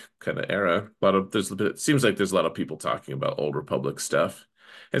Republic kind of era. A lot of it seems like there's a lot of people talking about Old Republic stuff.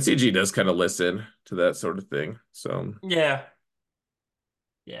 And CG does kind of listen to that sort of thing. So Yeah.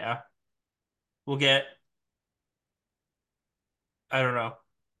 Yeah. We'll get, I don't know,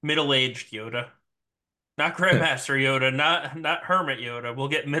 middle-aged Yoda. Not Grandmaster Yoda, not Hermit Yoda. We'll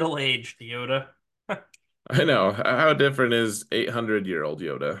get middle-aged Yoda. I know. How different is 800-year-old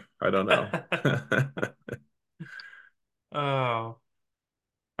Yoda? I don't know. Oh,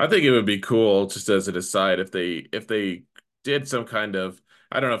 I think it would be cool, just as an aside, if they did some kind of,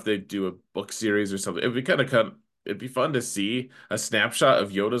 I don't know if they'd do a book series or something. It'd be fun to see a snapshot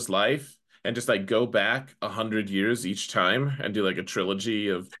of Yoda's life and just like go back 100 years each time and do like a trilogy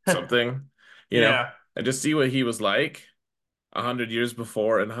of something, you know, yeah. and just see what he was like 100 years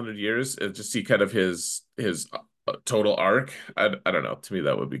before and 100 years, and just see kind of his total arc. I don't know. To me,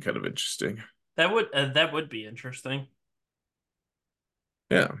 that would be kind of interesting. That would be interesting.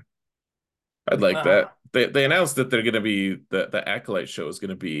 Yeah. I'd like Uh, that. They announced that they're gonna be the Acolyte show is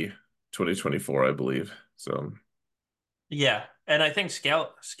gonna be 2024, I believe. So, yeah, and I think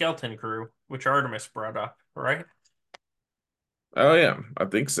Skeleton Crew, which Artemis brought up, right? oh yeah, I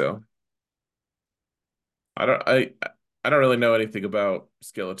think so. I don't I I don't really know anything about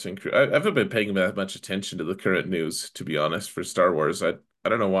Skeleton Crew. I haven't been paying that much attention to the current news, to be honest, for Star Wars. I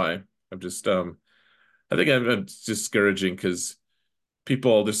don't know why. I'm just I think I'm discouraging because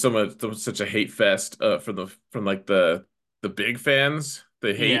people there's such a hate fest from like the big fans.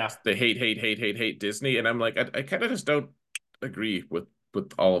 Yeah, They hate Disney, and I'm like I kind of just don't agree with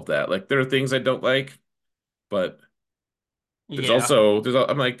all of that. Like there are things I don't like, but yeah.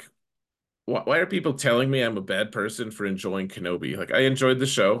 I'm like why are people telling me I'm a bad person for enjoying Kenobi? Like I enjoyed the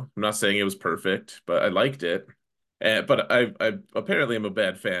show. I'm not saying it was perfect, but I liked it. But I apparently am a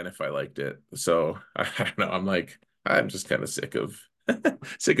bad fan if I liked it. So I don't know. I'm just kind of sick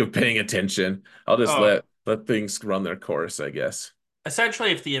of paying attention. I'll just Oh, let things run their course, I guess.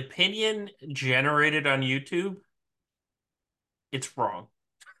 essentially, if the opinion generated on YouTube, it's wrong.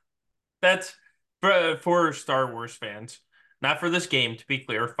 That's for Star Wars fans, not for this game, to be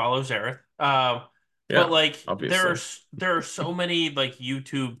clear. Follow Zareth. But Yeah, like obviously. there are so many like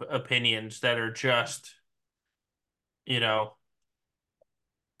YouTube opinions that are just, you know,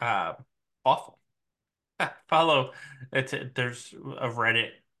 uh, awful. Follow there's a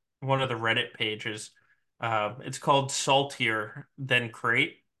Reddit, one of the Reddit pages. It's called Saltier Than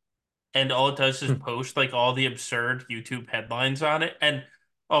Crate, and all it does is post like all the absurd YouTube headlines on it. And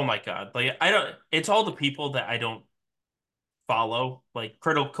oh my God, like I don't, it's all the people that I don't follow, like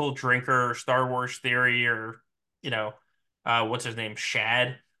Critical Drinker, Star Wars Theory, or what's his name,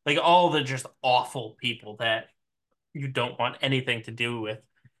 Shad, like all the just awful people that you don't want anything to do with.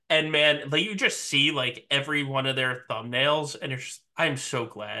 And man, like you just see like every one of their thumbnails, and it's just, I'm so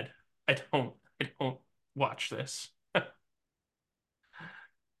glad I don't watch this. Uh,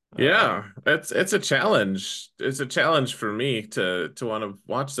 Yeah, it's a challenge. It's a challenge for me to want to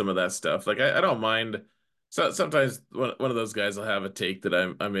watch some of that stuff. Like I don't mind. So sometimes one of those guys will have a take that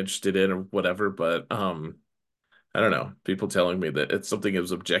I'm interested in or whatever, but I don't know. People telling me that it's something that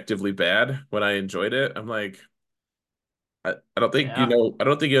was objectively bad when I enjoyed it. I'm like, I don't think yeah. I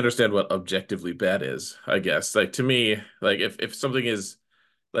don't think you understand what objectively bad is, I guess. Like to me, like if something is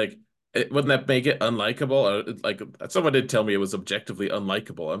like wouldn't that make it unlikable? Like someone did tell me it was objectively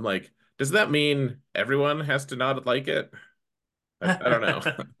unlikable. I'm like, does that mean everyone has to not like it? I don't know.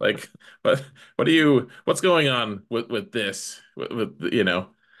 Like, what what's going on with this? With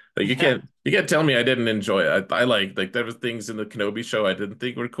like Yeah. you can't tell me I didn't enjoy it. I like there was things in the Kenobi show I didn't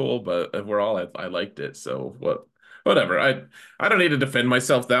think were cool, but overall I liked it. So whatever. I don't need to defend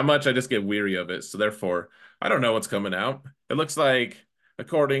myself that much. I just get weary of it. So therefore, I don't know what's coming out. It looks like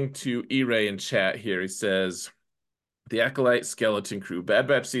according to E-Ray in chat here, he says the Acolyte, Skeleton Crew, Bad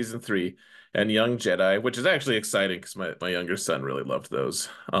Batch Season 3, and Young Jedi, which is actually exciting because my younger son really loved those.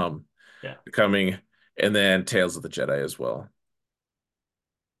 Yeah. Coming, and then Tales of the Jedi as well.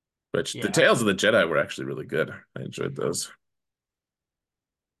 Which the Yeah. Tales of the Jedi were actually really good. I enjoyed those.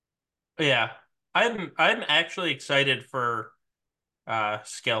 Yeah. I'm actually excited for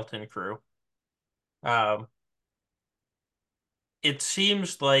Skeleton Crew. Um it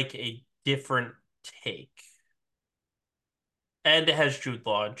seems like a different take. And it has Jude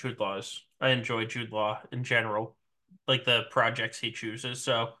Law, and I enjoy Jude Law in general, like the projects he chooses.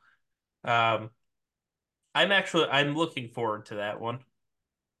 So um I'm looking forward to that one.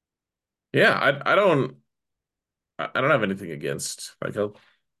 Yeah, I don't have anything against. Like I'll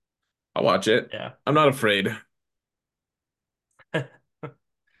watch it. Yeah. I'm not afraid.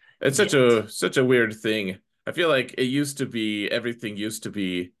 It's Yet. such a weird thing. I feel like it used to be everything used to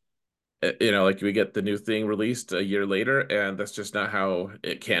be like we get the new thing released a year later, and that's just not how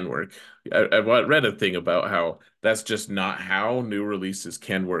it can work. Read a thing about how that's just not how new releases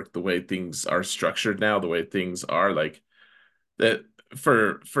can work, the way things are structured now, the way things are like that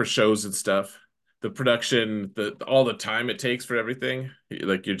for shows and stuff. the production, the all the time it takes for everything.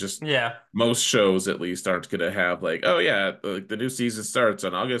 Like you're just Yeah, most shows at least aren't gonna have like, oh yeah, like the new season starts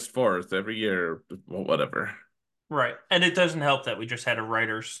on August 4th every year, well, whatever. right. And it doesn't help that we just had a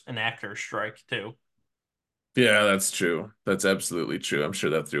writers and actors strike too. Yeah, that's true. That's absolutely true. I'm sure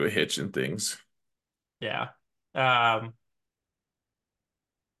that threw a hitch in things. Yeah. Um,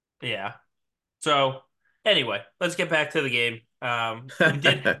 yeah. So anyway, let's get back to the game. We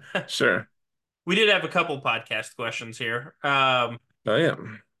did Sure. we did have a couple podcast questions here. Oh yeah.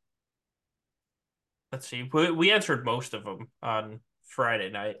 Let's see. We answered most of them on Friday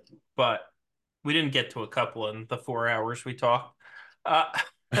night, but we didn't get to a couple in the 4 hours we talked. Uh,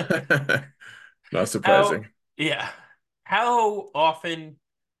 Not how, surprising. yeah. How often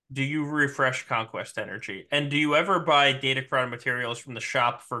do you refresh Conquest Energy? And do you ever buy Datacron materials from the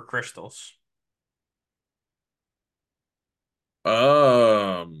shop for crystals?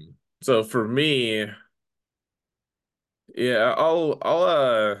 So for me, yeah, I'll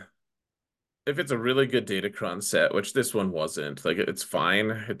if it's a really good Datacron set, which this one wasn't, like it's fine.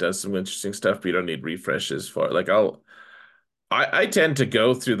 It does some interesting stuff, but you don't need refreshes for it. Like I tend to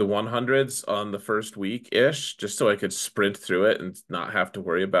go through the 100s on the first week-ish, just so I could sprint through it and not have to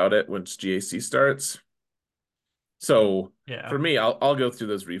worry about it once GAC starts. So Yeah. for me, I'll go through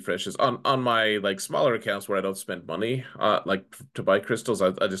those refreshes on my like smaller accounts where I don't spend money, like to buy crystals.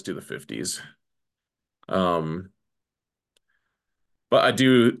 I just do the 50s. Um, but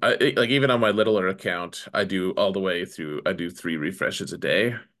like even on my littler account, I do all the way through. I do 3 refreshes a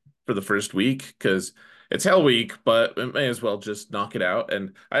day for the first week because it's Hell Week, but it may as well just knock it out.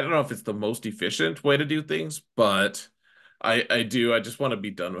 And I don't know if it's the most efficient way to do things, but I just want to be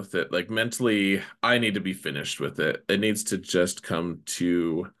done with it. Like mentally, I need to be finished with it. It needs to come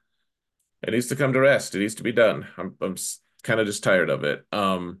to rest. It needs to be done. I'm kind of just tired of it.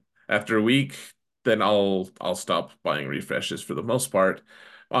 After a week, then I'll stop buying refreshes for the most part.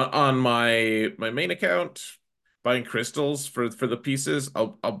 On my main account, buying crystals for the pieces,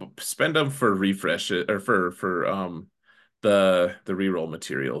 I'll spend them for refreshes or for the reroll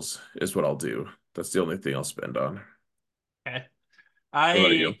materials is what I'll do. That's the only thing I'll spend on. Okay. What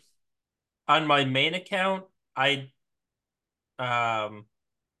about you? I on my main account, um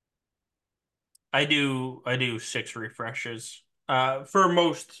I do 6 refreshes. For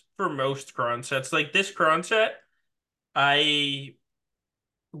most cron sets. Like this cron set, I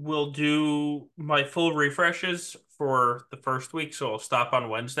will do my full refreshes for the first week, so I'll stop on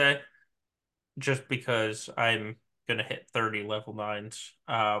Wednesday just because I'm gonna hit 30 level nines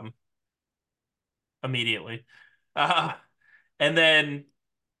immediately. Uh and then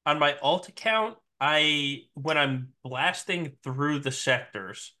on my alt account, I when I'm blasting through the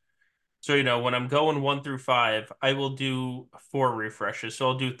sectors. So, when I'm going 1 through 5, I will do 4 refreshes. So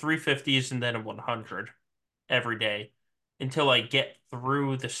I'll do 350s and then a 100 every day until I get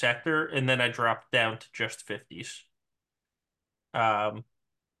through the sector, and then I drop down to just 50s. Um,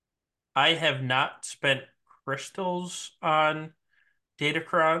 I have not spent crystals on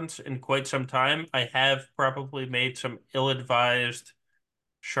Datacrons in quite some time. I have probably made some ill-advised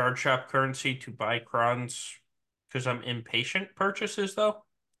shard shop currency to buy crons because I'm impatient purchases, though.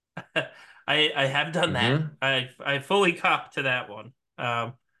 I have done that. Hmm. I fully cop to that one.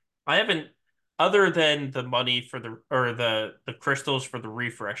 I haven't, other than the money for the crystals for the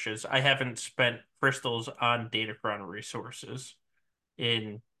refreshes, I haven't spent crystals on Datacron resources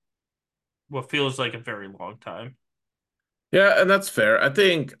in what feels like a very long time. Yeah, and that's fair. I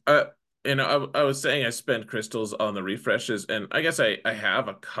think I was saying I spent crystals on the refreshes, and I guess I have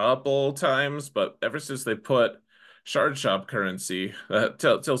a couple times, but ever since they put shard shop currency,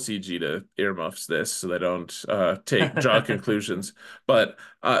 tell CG to earmuffs this so they don't take draw conclusions. But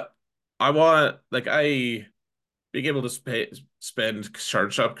I want like I being able to spend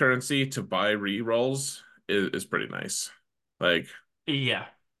shard shop currency to buy re-rolls is pretty nice. Like Yeah,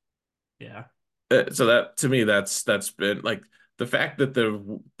 yeah, so that to me that's been like the fact that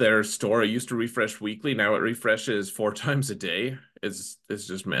their store used to refresh weekly, now it refreshes 4 times a day is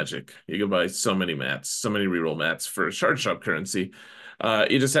just magic. You can buy so many mats, so many reroll mats for shard shop currency.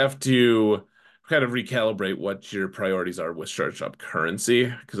 You just have to kind of recalibrate what your priorities are with shard shop currency,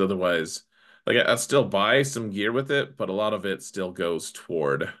 because otherwise, like I'll still buy some gear with it, but a lot of it still goes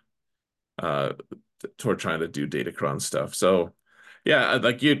uh toward trying to do Datacron stuff. So yeah,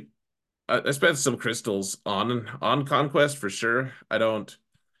 like I spent some crystals on Conquest for sure. I don't.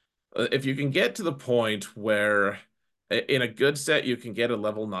 If you can get to the point where in a good set you can get a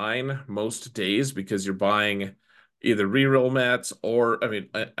level 9 most days because you're buying either reroll mats or, I mean,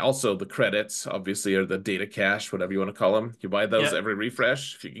 also the credits, obviously, are the data cache, whatever you want to call them. You buy those Yep. every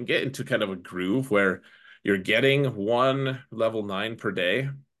refresh. If you can get into kind of a groove where you're getting one level 9 per day,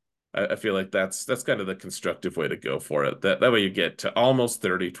 I feel like that's kind of the constructive way to go for it. That way you get to almost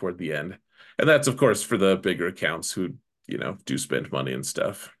 30 toward the end. And that's of course for the bigger accounts who, do spend money and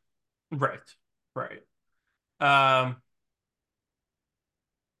stuff. Right. Right. Um,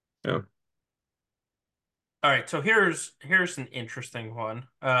 Yeah. all right, so here's an interesting one.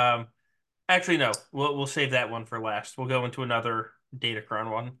 Actually, no, we'll save that one for last. We'll go into another Datacron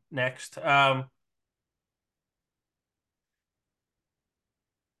one next.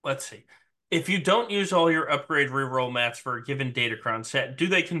 Let's see. If you don't use all your upgrade reroll mats for a given Datacron set, do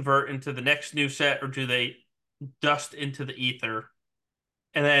they convert into the next new set or do they dust into the ether?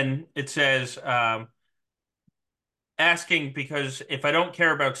 And then it says, asking because if I don't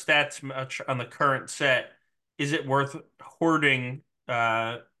care about stats much on the current set, is it worth hoarding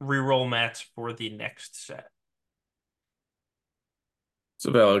reroll mats for the next set? It's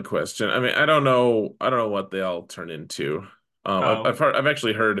a valid question. I mean, I don't know what they all turn into. Oh, I've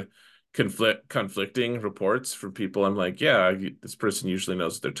actually heard conflicting reports from people. I'm like, yeah, this person usually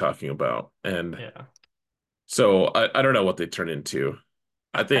knows what they're talking about. And yeah. so I don't know what they turn into.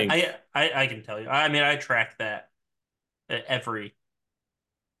 I think, I can tell you. I mean, I track that every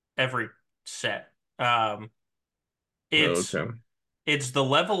set. It's okay. it's the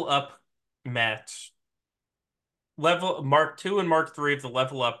level up mats. Level Mark 2 and Mark 3 of the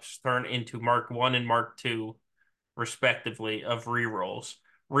level ups turn into Mark 1 and Mark 2 respectively of rerolls.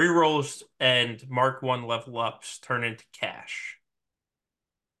 Rerolls and Mark 1 level ups turn into cash.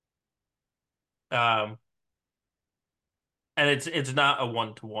 Um, and it's not a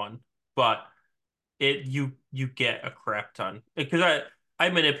one-to-one, but it you get a crap ton because I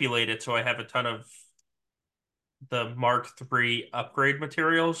manipulate it so I have a ton of the Mark 3 upgrade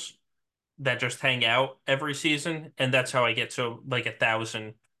materials that just hang out every season, and that's how I get so like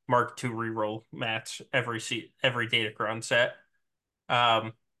 1,000 Mark 2 reroll mats every Datacron set.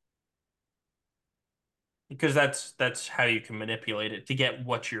 Um, because that's how you can manipulate it to get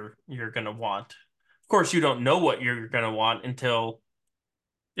what you're gonna want. Of course, you don't know what you're gonna want until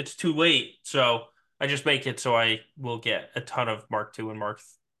it's too late. So I just make it so I will get a ton of Mark 2 and Mark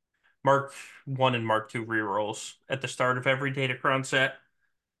 1 and Mark 2 rerolls at the start of every Datacron set.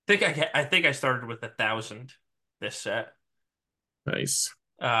 I think I started with 1,000 this set. Nice.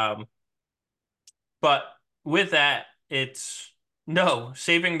 Um, but with that, it's no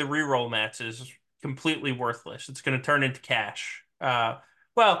saving the reroll mats is completely worthless. It's going to turn into cash.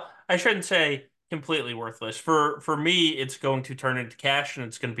 Well, I shouldn't say completely worthless. For me, it's going to turn into cash and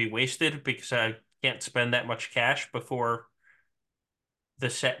it's going to be wasted because I can't spend that much cash before the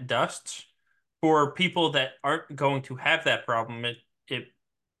set dusts. For people that aren't going to have that problem, it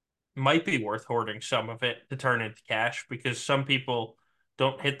might be worth hoarding some of it to turn into cash because some people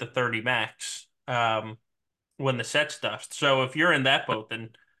don't hit the 30 max when the set's dust. So if you're in that boat, then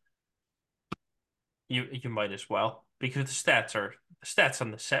you might as well because the stats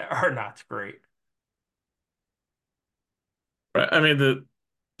on the set are not great. Right. I mean,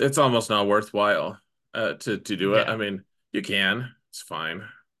 it's almost not worthwhile to do it. I Yeah. mean, you can. It's fine.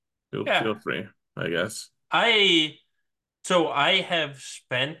 Feel Yeah. free, I guess. I so I have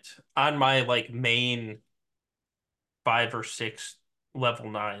spent on my like main 5 or 6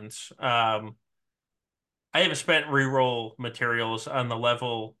 level nines. I have spent reroll materials on the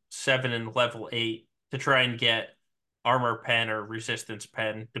level 7 and level 8 to try and get armor pen or resistance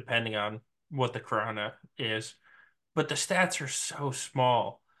pen, depending on what the Corona is. But the stats are so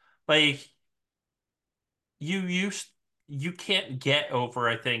small. Like you used you can't get over,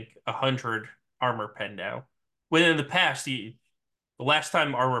 I think, 100 armor pen now. When in the past, the last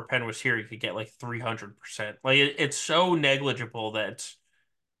time armor pen was here, you could get like 300%. Like it's so negligible that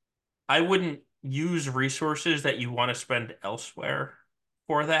I wouldn't use resources that you want to spend elsewhere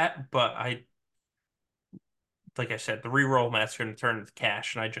for that. But like I said, the reroll mat's going to turn into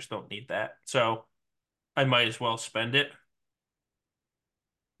cash, and I just don't need that. So I might as well spend it.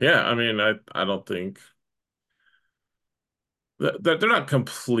 Yeah, I mean, I don't think that they're not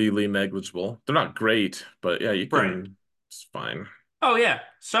completely negligible. They're not great, but yeah, you Right. can. It's fine. Oh yeah,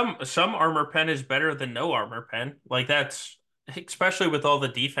 some armor pen is better than no armor pen. Like that's especially with all the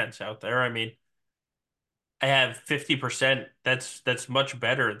defense out there. I mean, I have 50%. That's much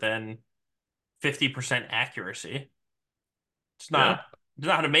better than 50% accuracy. It's Yeah,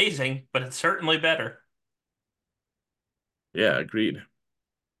 not amazing, but it's certainly better. yeah, agreed.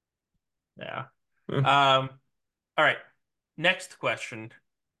 Yeah. Huh. All right. Next question.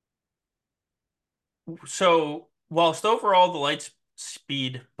 So whilst overall the light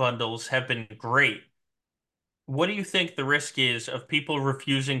speed bundles have been great, what do you think the risk is of people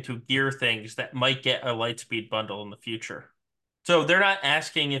refusing to gear things that might get a light speed bundle in the future? So they're not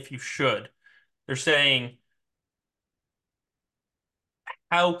asking if you should. They're saying,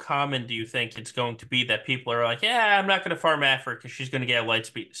 how common do you think it's going to be that people are like, yeah, I'm not going to farm Africa because she's going to get a light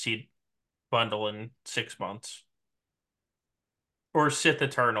speed seed bundle in 6 months, or Sith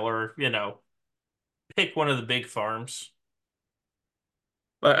Eternal, or pick one of the big farms.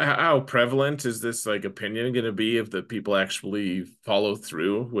 How prevalent is this like opinion going to be if the people actually follow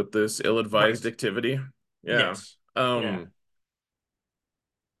through with this ill-advised Right. activity? Yeah. Yes. Yeah.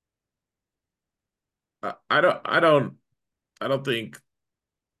 Um, I don't think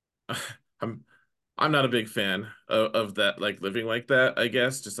I'm I'm not a big fan of that like living like that, I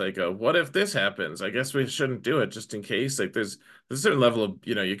guess. Just like what if this happens? I guess we shouldn't do it just in case. Like there's a certain level of,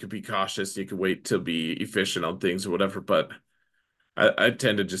 you could be cautious, you could wait to be efficient on things or whatever, but I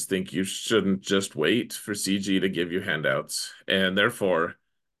tend to just think you shouldn't just wait for CG to give you handouts. And therefore,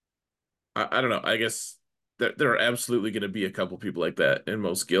 I don't know, I guess there are absolutely going to be a couple people like that in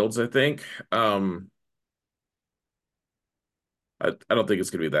most guilds, I think. I don't think it's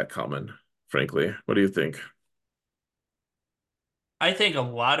going to be that common, frankly. What do you think? I think a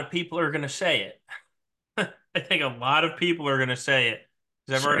lot of people are going to say it. I think a lot of people are going to say it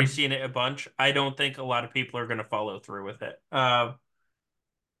because I've already Sure. seen it a bunch. I don't think a lot of people are going to follow through with it.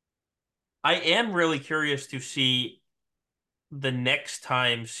 I am really curious to see the next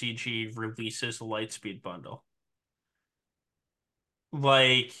time CG releases a Lightspeed bundle.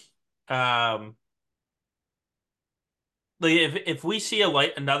 Like, um, like if we see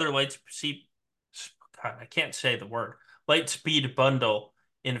another Lightspeed, God, I can't say the word Lightspeed bundle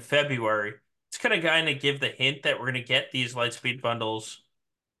in February, it's gonna kind of give the hint that we're gonna get these Lightspeed bundles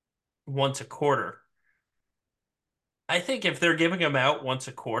once a quarter. I think if they're giving them out once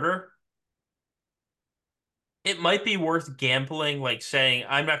a quarter, it might be worth gambling, like saying,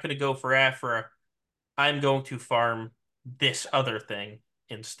 I'm not going to go for Afra. I'm going to farm this other thing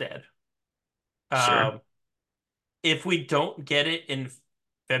instead. Sure. Um, if we don't get it in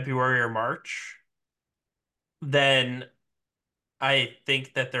February or March, then I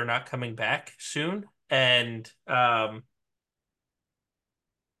think that they're not coming back soon. And then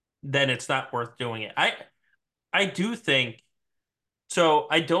it's not worth doing it. I do think so.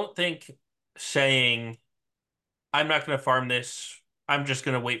 I don't think saying I'm not going to farm this. I'm just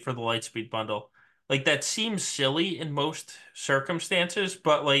going to wait for the Lightspeed bundle. Like that seems silly in most circumstances,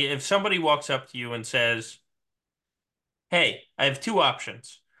 but like if somebody walks up to you and says, "Hey, I have two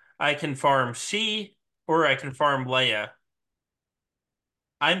options. I can farm C or I can farm Leia.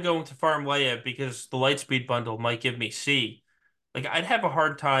 I'm going to farm Leia because the Lightspeed bundle might give me C." Like I'd have a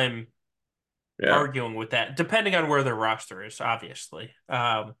hard time Yeah. arguing with that, depending on where their roster is, obviously.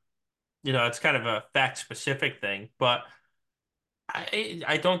 It's kind of a fact specific thing, but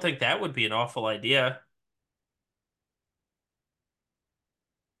I don't think that would be an awful idea.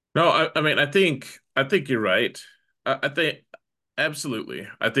 No, I mean, I think you're right. I think absolutely.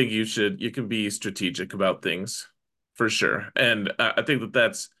 I think you can be strategic about things for sure. And I think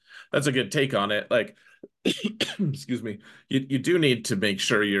that's a good take on it. Like, excuse me, you do need to make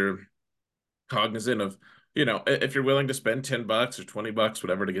sure you're cognizant of, if you're willing to spend $10 or $20,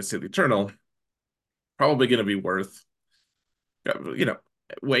 whatever, to get Sith Eternal, probably going to be worth, you know,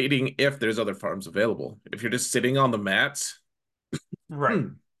 waiting if there's other farms available. If you're just sitting on the mats, Right.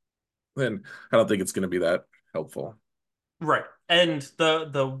 then I don't think it's going to be that helpful. Right. And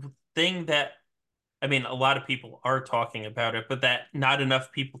the thing that I mean, a lot of people are talking about it, but that not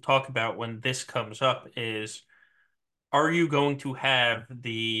enough people talk about when this comes up is, are you going to have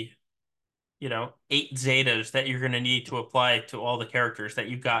the, 8 Zetas that you're going to need to apply to all the characters that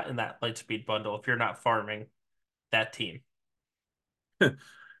you got in that Lightspeed bundle if you're not farming that team? No,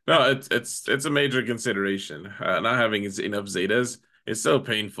 it's a major consideration. Not having enough Zetas is so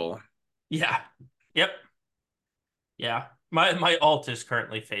painful. Yeah. Yep. Yeah. My alt is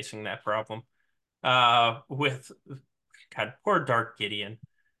currently facing that problem. With God, poor Dark Gideon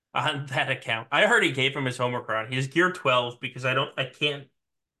on that account. I already gave him his Omicron. He's gear 12 because I can't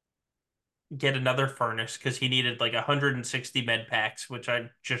get another furnace because he needed like 160 med packs, which I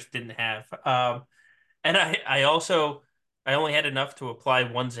just didn't have. And I only had enough to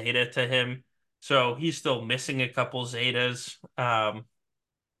apply one Zeta to him, so he's still missing a couple Zetas.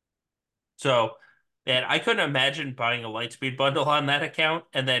 So and I couldn't imagine buying a Lightspeed bundle on that account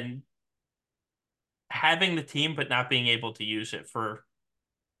and then having the team but not being able to use it for,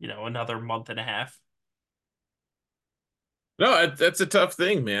 another month and a half. No, that's a tough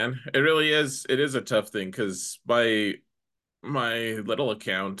thing, man. It really is. It is a tough thing because my little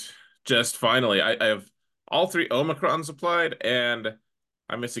account just finally I have all three Omicrons applied and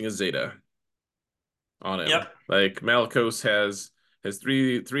I'm missing a Zeta on him. Yep. Like Malikos has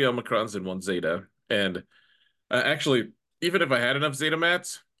three Omicrons and one Zeta. And actually, even if I had enough Zeta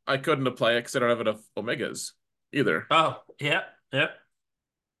mats, I couldn't apply it because I don't have enough Omegas either. Oh, yeah. Yep.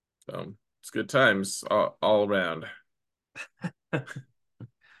 It's good times all around.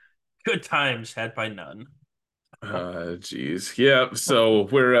 Good times had by none. Geez. Yeah, so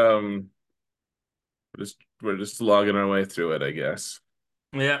we're just logging our way through it, I guess.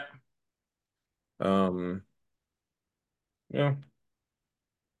 Yeah. Um, yeah,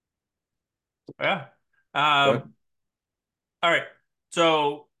 Yeah. but All right.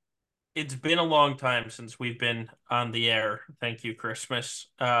 So it's been a long time since we've been on the air. Thank you, Christmas.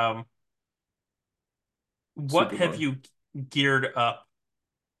 What super have long. you geared up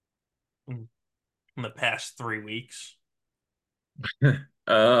in the past 3 weeks?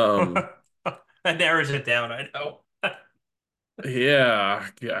 Um, That narrows it down, I know. yeah,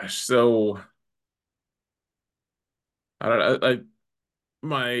 gosh. So I don't know.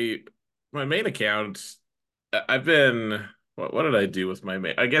 My my main account, I've been what did I do with my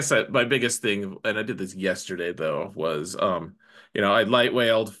main? I guess my biggest thing, and I did this yesterday though, was I light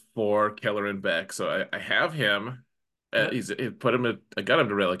whaled for Keller and Beck, so I have him. Yep. He put him at I got him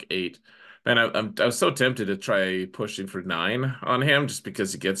to relic 8. Man, I was so tempted to try pushing for 9 on him just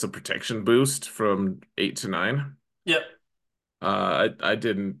because he gets a protection boost from 8 to 9. Yep. I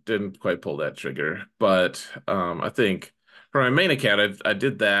didn't quite pull that trigger, but I think for my main account, I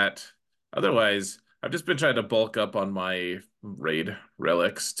did that. Otherwise, I've just been trying to bulk up on my raid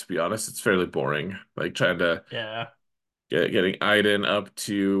relics. To be honest, it's fairly boring. Like trying to Yeah. getting Iden up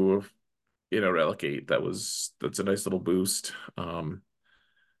to relic 8. That's a nice little boost.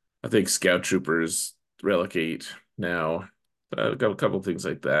 I think Scout Troopers relic 8 now. Got a couple of things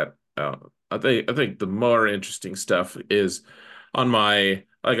like that. I think the more interesting stuff is on my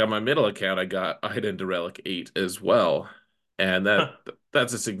middle account. I got Iden to relic 8 as well, and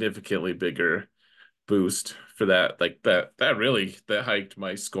that's a significantly bigger boost for that. Like that really that hiked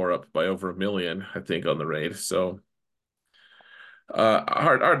my score up by over 1 million, I think, on the raid. So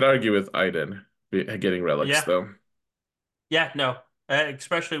hard to argue with Iden getting relics Yeah. though. Yeah, no.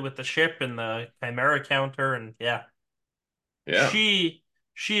 Especially with the ship and the Chimera counter and yeah. Yeah. She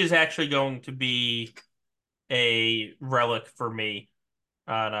she is actually going to be a relic for me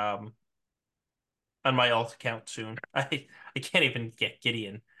on on my alt account soon. I can't even get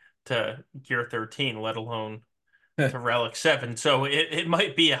Gideon to gear 13, let alone to relic 7. So it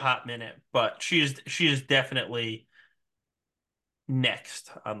might be a hot minute, but she is definitely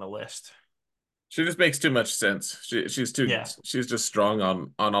next on the list. She just makes too much sense. Yeah. She's just strong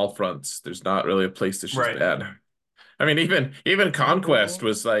on all fronts. There's not really a place that she's Right. bad. I mean, even Conquest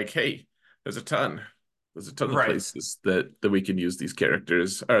was like, hey, there's a ton. There's a ton of Right. places that we can use these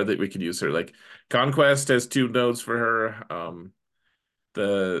characters or that we can use her. Like Conquest has 2 nodes for her.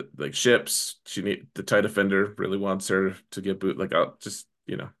 The like ships, the TIE Defender really wants her to get boot. Like I'll just,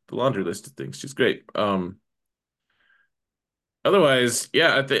 the laundry list of things. She's great. Otherwise,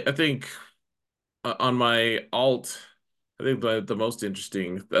 yeah, I think on my alt, I think the most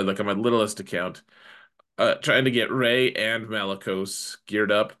interesting, like on my littlest account, trying to get Ray and Malikos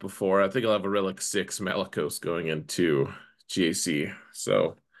geared up before. I think I'll have a Relic 6 Malikos going into GAC.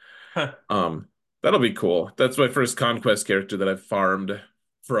 So, Huh. um, that'll be cool. That's my first conquest character that I've farmed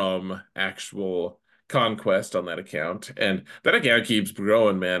from actual conquest on that account, and that account keeps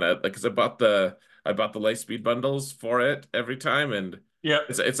growing, man. Because I bought the Lightspeed bundles for it every time, and Yep.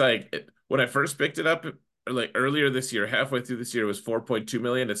 it's like when I first picked it up, like earlier this year, halfway through this year, it was 4.2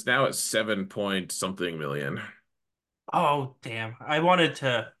 million. It's now at 7 point something million. Oh, damn.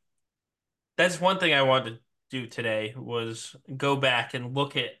 That's one thing I wanted to do today was go back and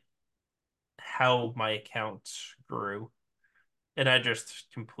look at how my accounts grew. And I just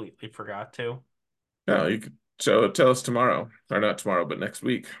completely forgot to. No, you could tell us tomorrow, or not tomorrow, but next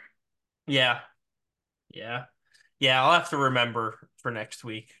week. Yeah. Yeah. Yeah, I'll have to remember for next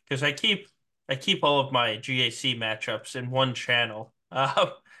week because I keep all of my GAC matchups in one channel.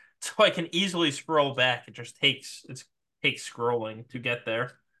 So I can easily scroll back. It takes scrolling to get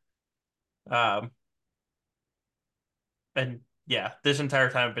there. Um, and yeah, this entire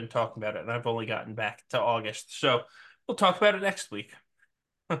time I've been talking about it, and I've only gotten back to August. So we'll talk about it next week.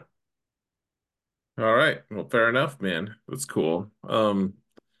 All right. Well, fair enough, man. That's cool.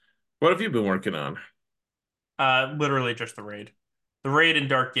 What have you been working on? Literally just the raid and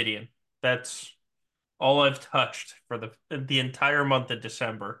Dark Gideon. That's all I've touched for the entire month of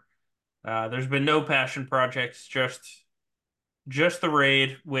December. There's been no passion projects, just the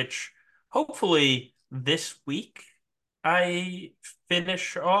raid, which hopefully this week I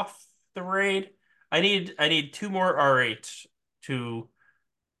finish off the raid. I need two more R8s to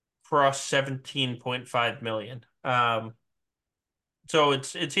cross 17.5 million. So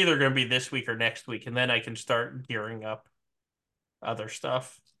it's either going to be this week or next week, and then I can start gearing up other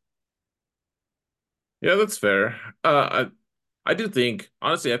stuff. Yeah, that's fair. I do think,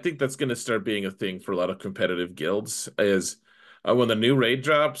 honestly, I think that's going to start being a thing for a lot of competitive guilds. Is when the new raid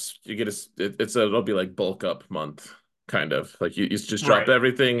drops, you get it'll be like bulk up month, kind of like you just drop Right,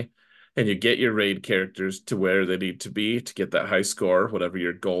 everything, and you get your raid characters to where they need to be to get that high score, whatever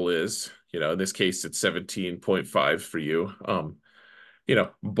your goal is. In this case, it's 17.5 for you.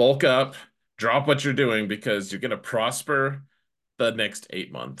 Bulk up, drop what you're doing because you're going to prosper the next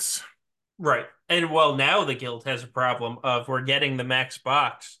 8 months. right. And well, now the guild has a problem of we're getting the max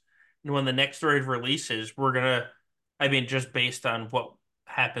box, and when the next raid releases, I mean, just based on what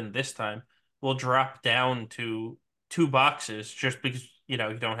happened this time, we'll drop down to two boxes just because, you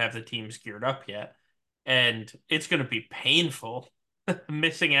don't have the teams geared up yet. And it's going to be painful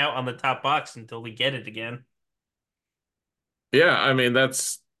missing out on the top box until we get it again. Yeah, I mean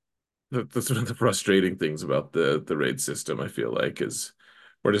that's one of the frustrating things about the raid system, I feel like, is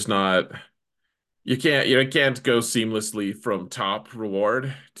we're just not you can't go seamlessly from top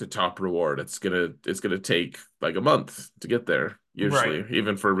reward to top reward. It's gonna take like a month to get there, Right. usually,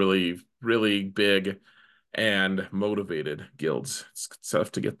 even for really, really big and motivated guilds. It's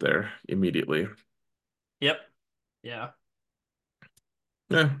tough to get there immediately. Yep. Yeah.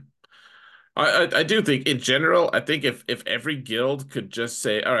 Yeah. I do think in general, I think if every guild could just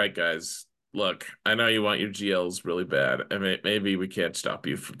say, all right, guys, look, I know you want your GLs really bad. I mean, maybe we can't stop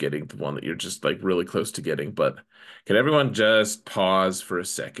you from getting the one that you're just like really close to getting, but can everyone just pause for a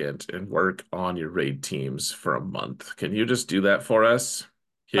second and work on your raid teams for a month? Can you just do that for us?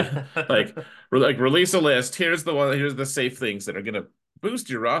 Yeah, like release a list. Here's the safe things that are gonna boost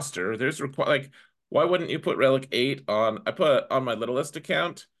your roster. Why wouldn't you put Relic 8 on? I put on my Littlest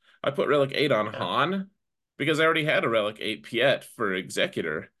account. I put Relic 8 on Yeah. Han because I already had a Relic 8 Piet for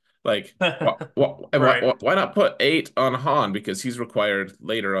Executor. Like, Right. why not put 8 on Han? Because he's required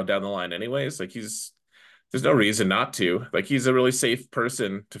later on down the line anyways. There's no reason not to. Like, he's a really safe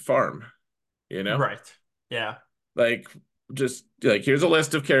person to farm, you know? Right. Yeah. Like, just like, here's a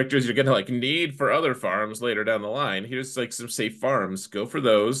list of characters you're gonna like need for other farms later down the line. Here's like some safe farms. Go for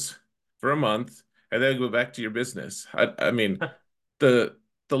those for a month and then go back to your business. I mean, the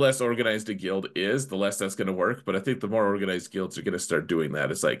the less organized a guild is, the less that's going to work. But I think the more organized guilds are going to start doing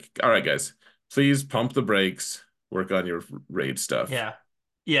that. It's like, all right, guys, please pump the brakes, work on your raid stuff. Yeah.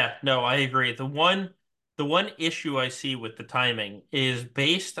 Yeah. No, I agree. The one issue I see with the timing is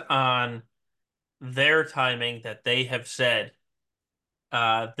based on their timing that they have said.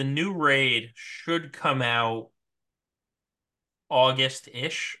 The new raid should come out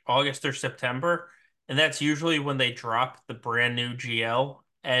August-ish, August or September, and that's usually when they drop the brand new GL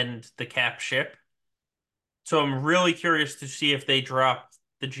and the cap ship. So I'm really curious to see if they drop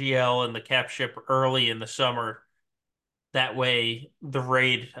the GL and the cap ship early in the summer. That way, the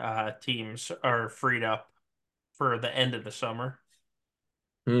raid teams are freed up for the end of the summer.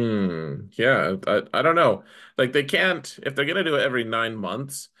 Yeah, I don't know. Like they can't, if they're gonna do it every 9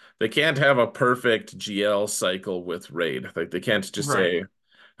 months, they can't have a perfect GL cycle with raid. Like they can't just Right. say,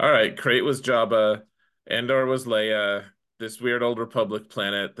 all right, Crate was Jabba, Endor was Leia, this weird old Republic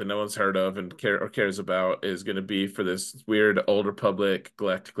planet that no one's heard of and cares about is gonna be for this weird old Republic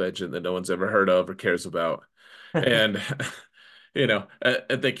galactic legend that no one's ever heard of or cares about. And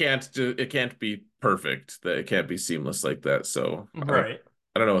it can't be perfect. That it can't be seamless like that. So Right.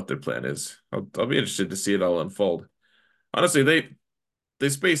 I don't know what their plan is. I'll be interested to see it all unfold. Honestly, they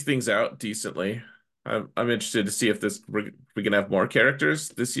space things out decently. I'm interested to see if we can have more characters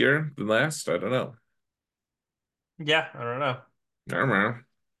this year than last. I don't know. Yeah, I don't know. I don't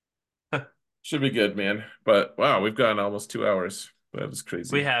know. Should be good, man. But wow, we've gone almost 2 hours. That is We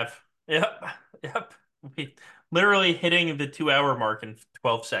crazy. have. Yep. Yep. We literally hitting the 2 hour mark in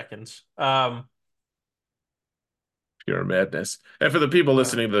 12 seconds. Pure madness. And for the people Uh,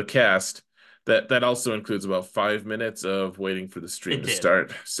 listening to the cast, that also includes about 5 minutes of waiting for the stream it to did.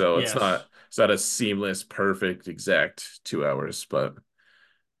 start. So Yes. it's not a seamless, perfect, exact 2 hours, but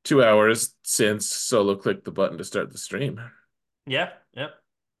 2 hours since Solo clicked the button to start the stream. Yeah. Yep.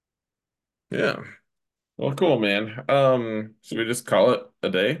 Yeah. Well, cool, man. Should we just call it a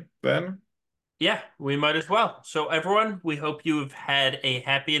day then? Yeah, we might as well. So everyone, we hope you've had a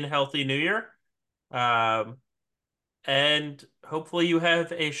happy and healthy new year. Um, and hopefully you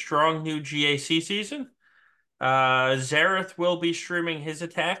have a strong new GAC season. Zareth will be streaming his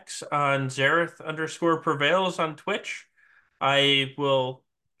attacks on Zareth underscore prevails on Twitch. I will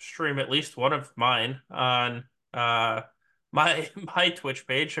stream at least one of mine on my my Twitch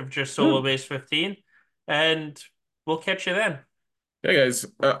page of just solo Ooh. base 15. And we'll catch you then. Hey guys,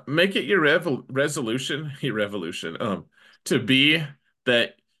 make it your resolution, your revolution, to be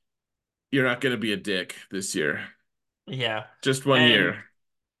that you're not going to be a dick this year. Yeah. Just one And year.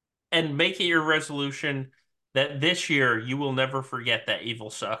 and make it your resolution that this year you will never forget that evil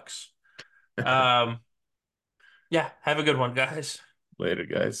sucks. Um, yeah, have a good one, guys. Later,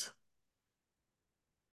 guys.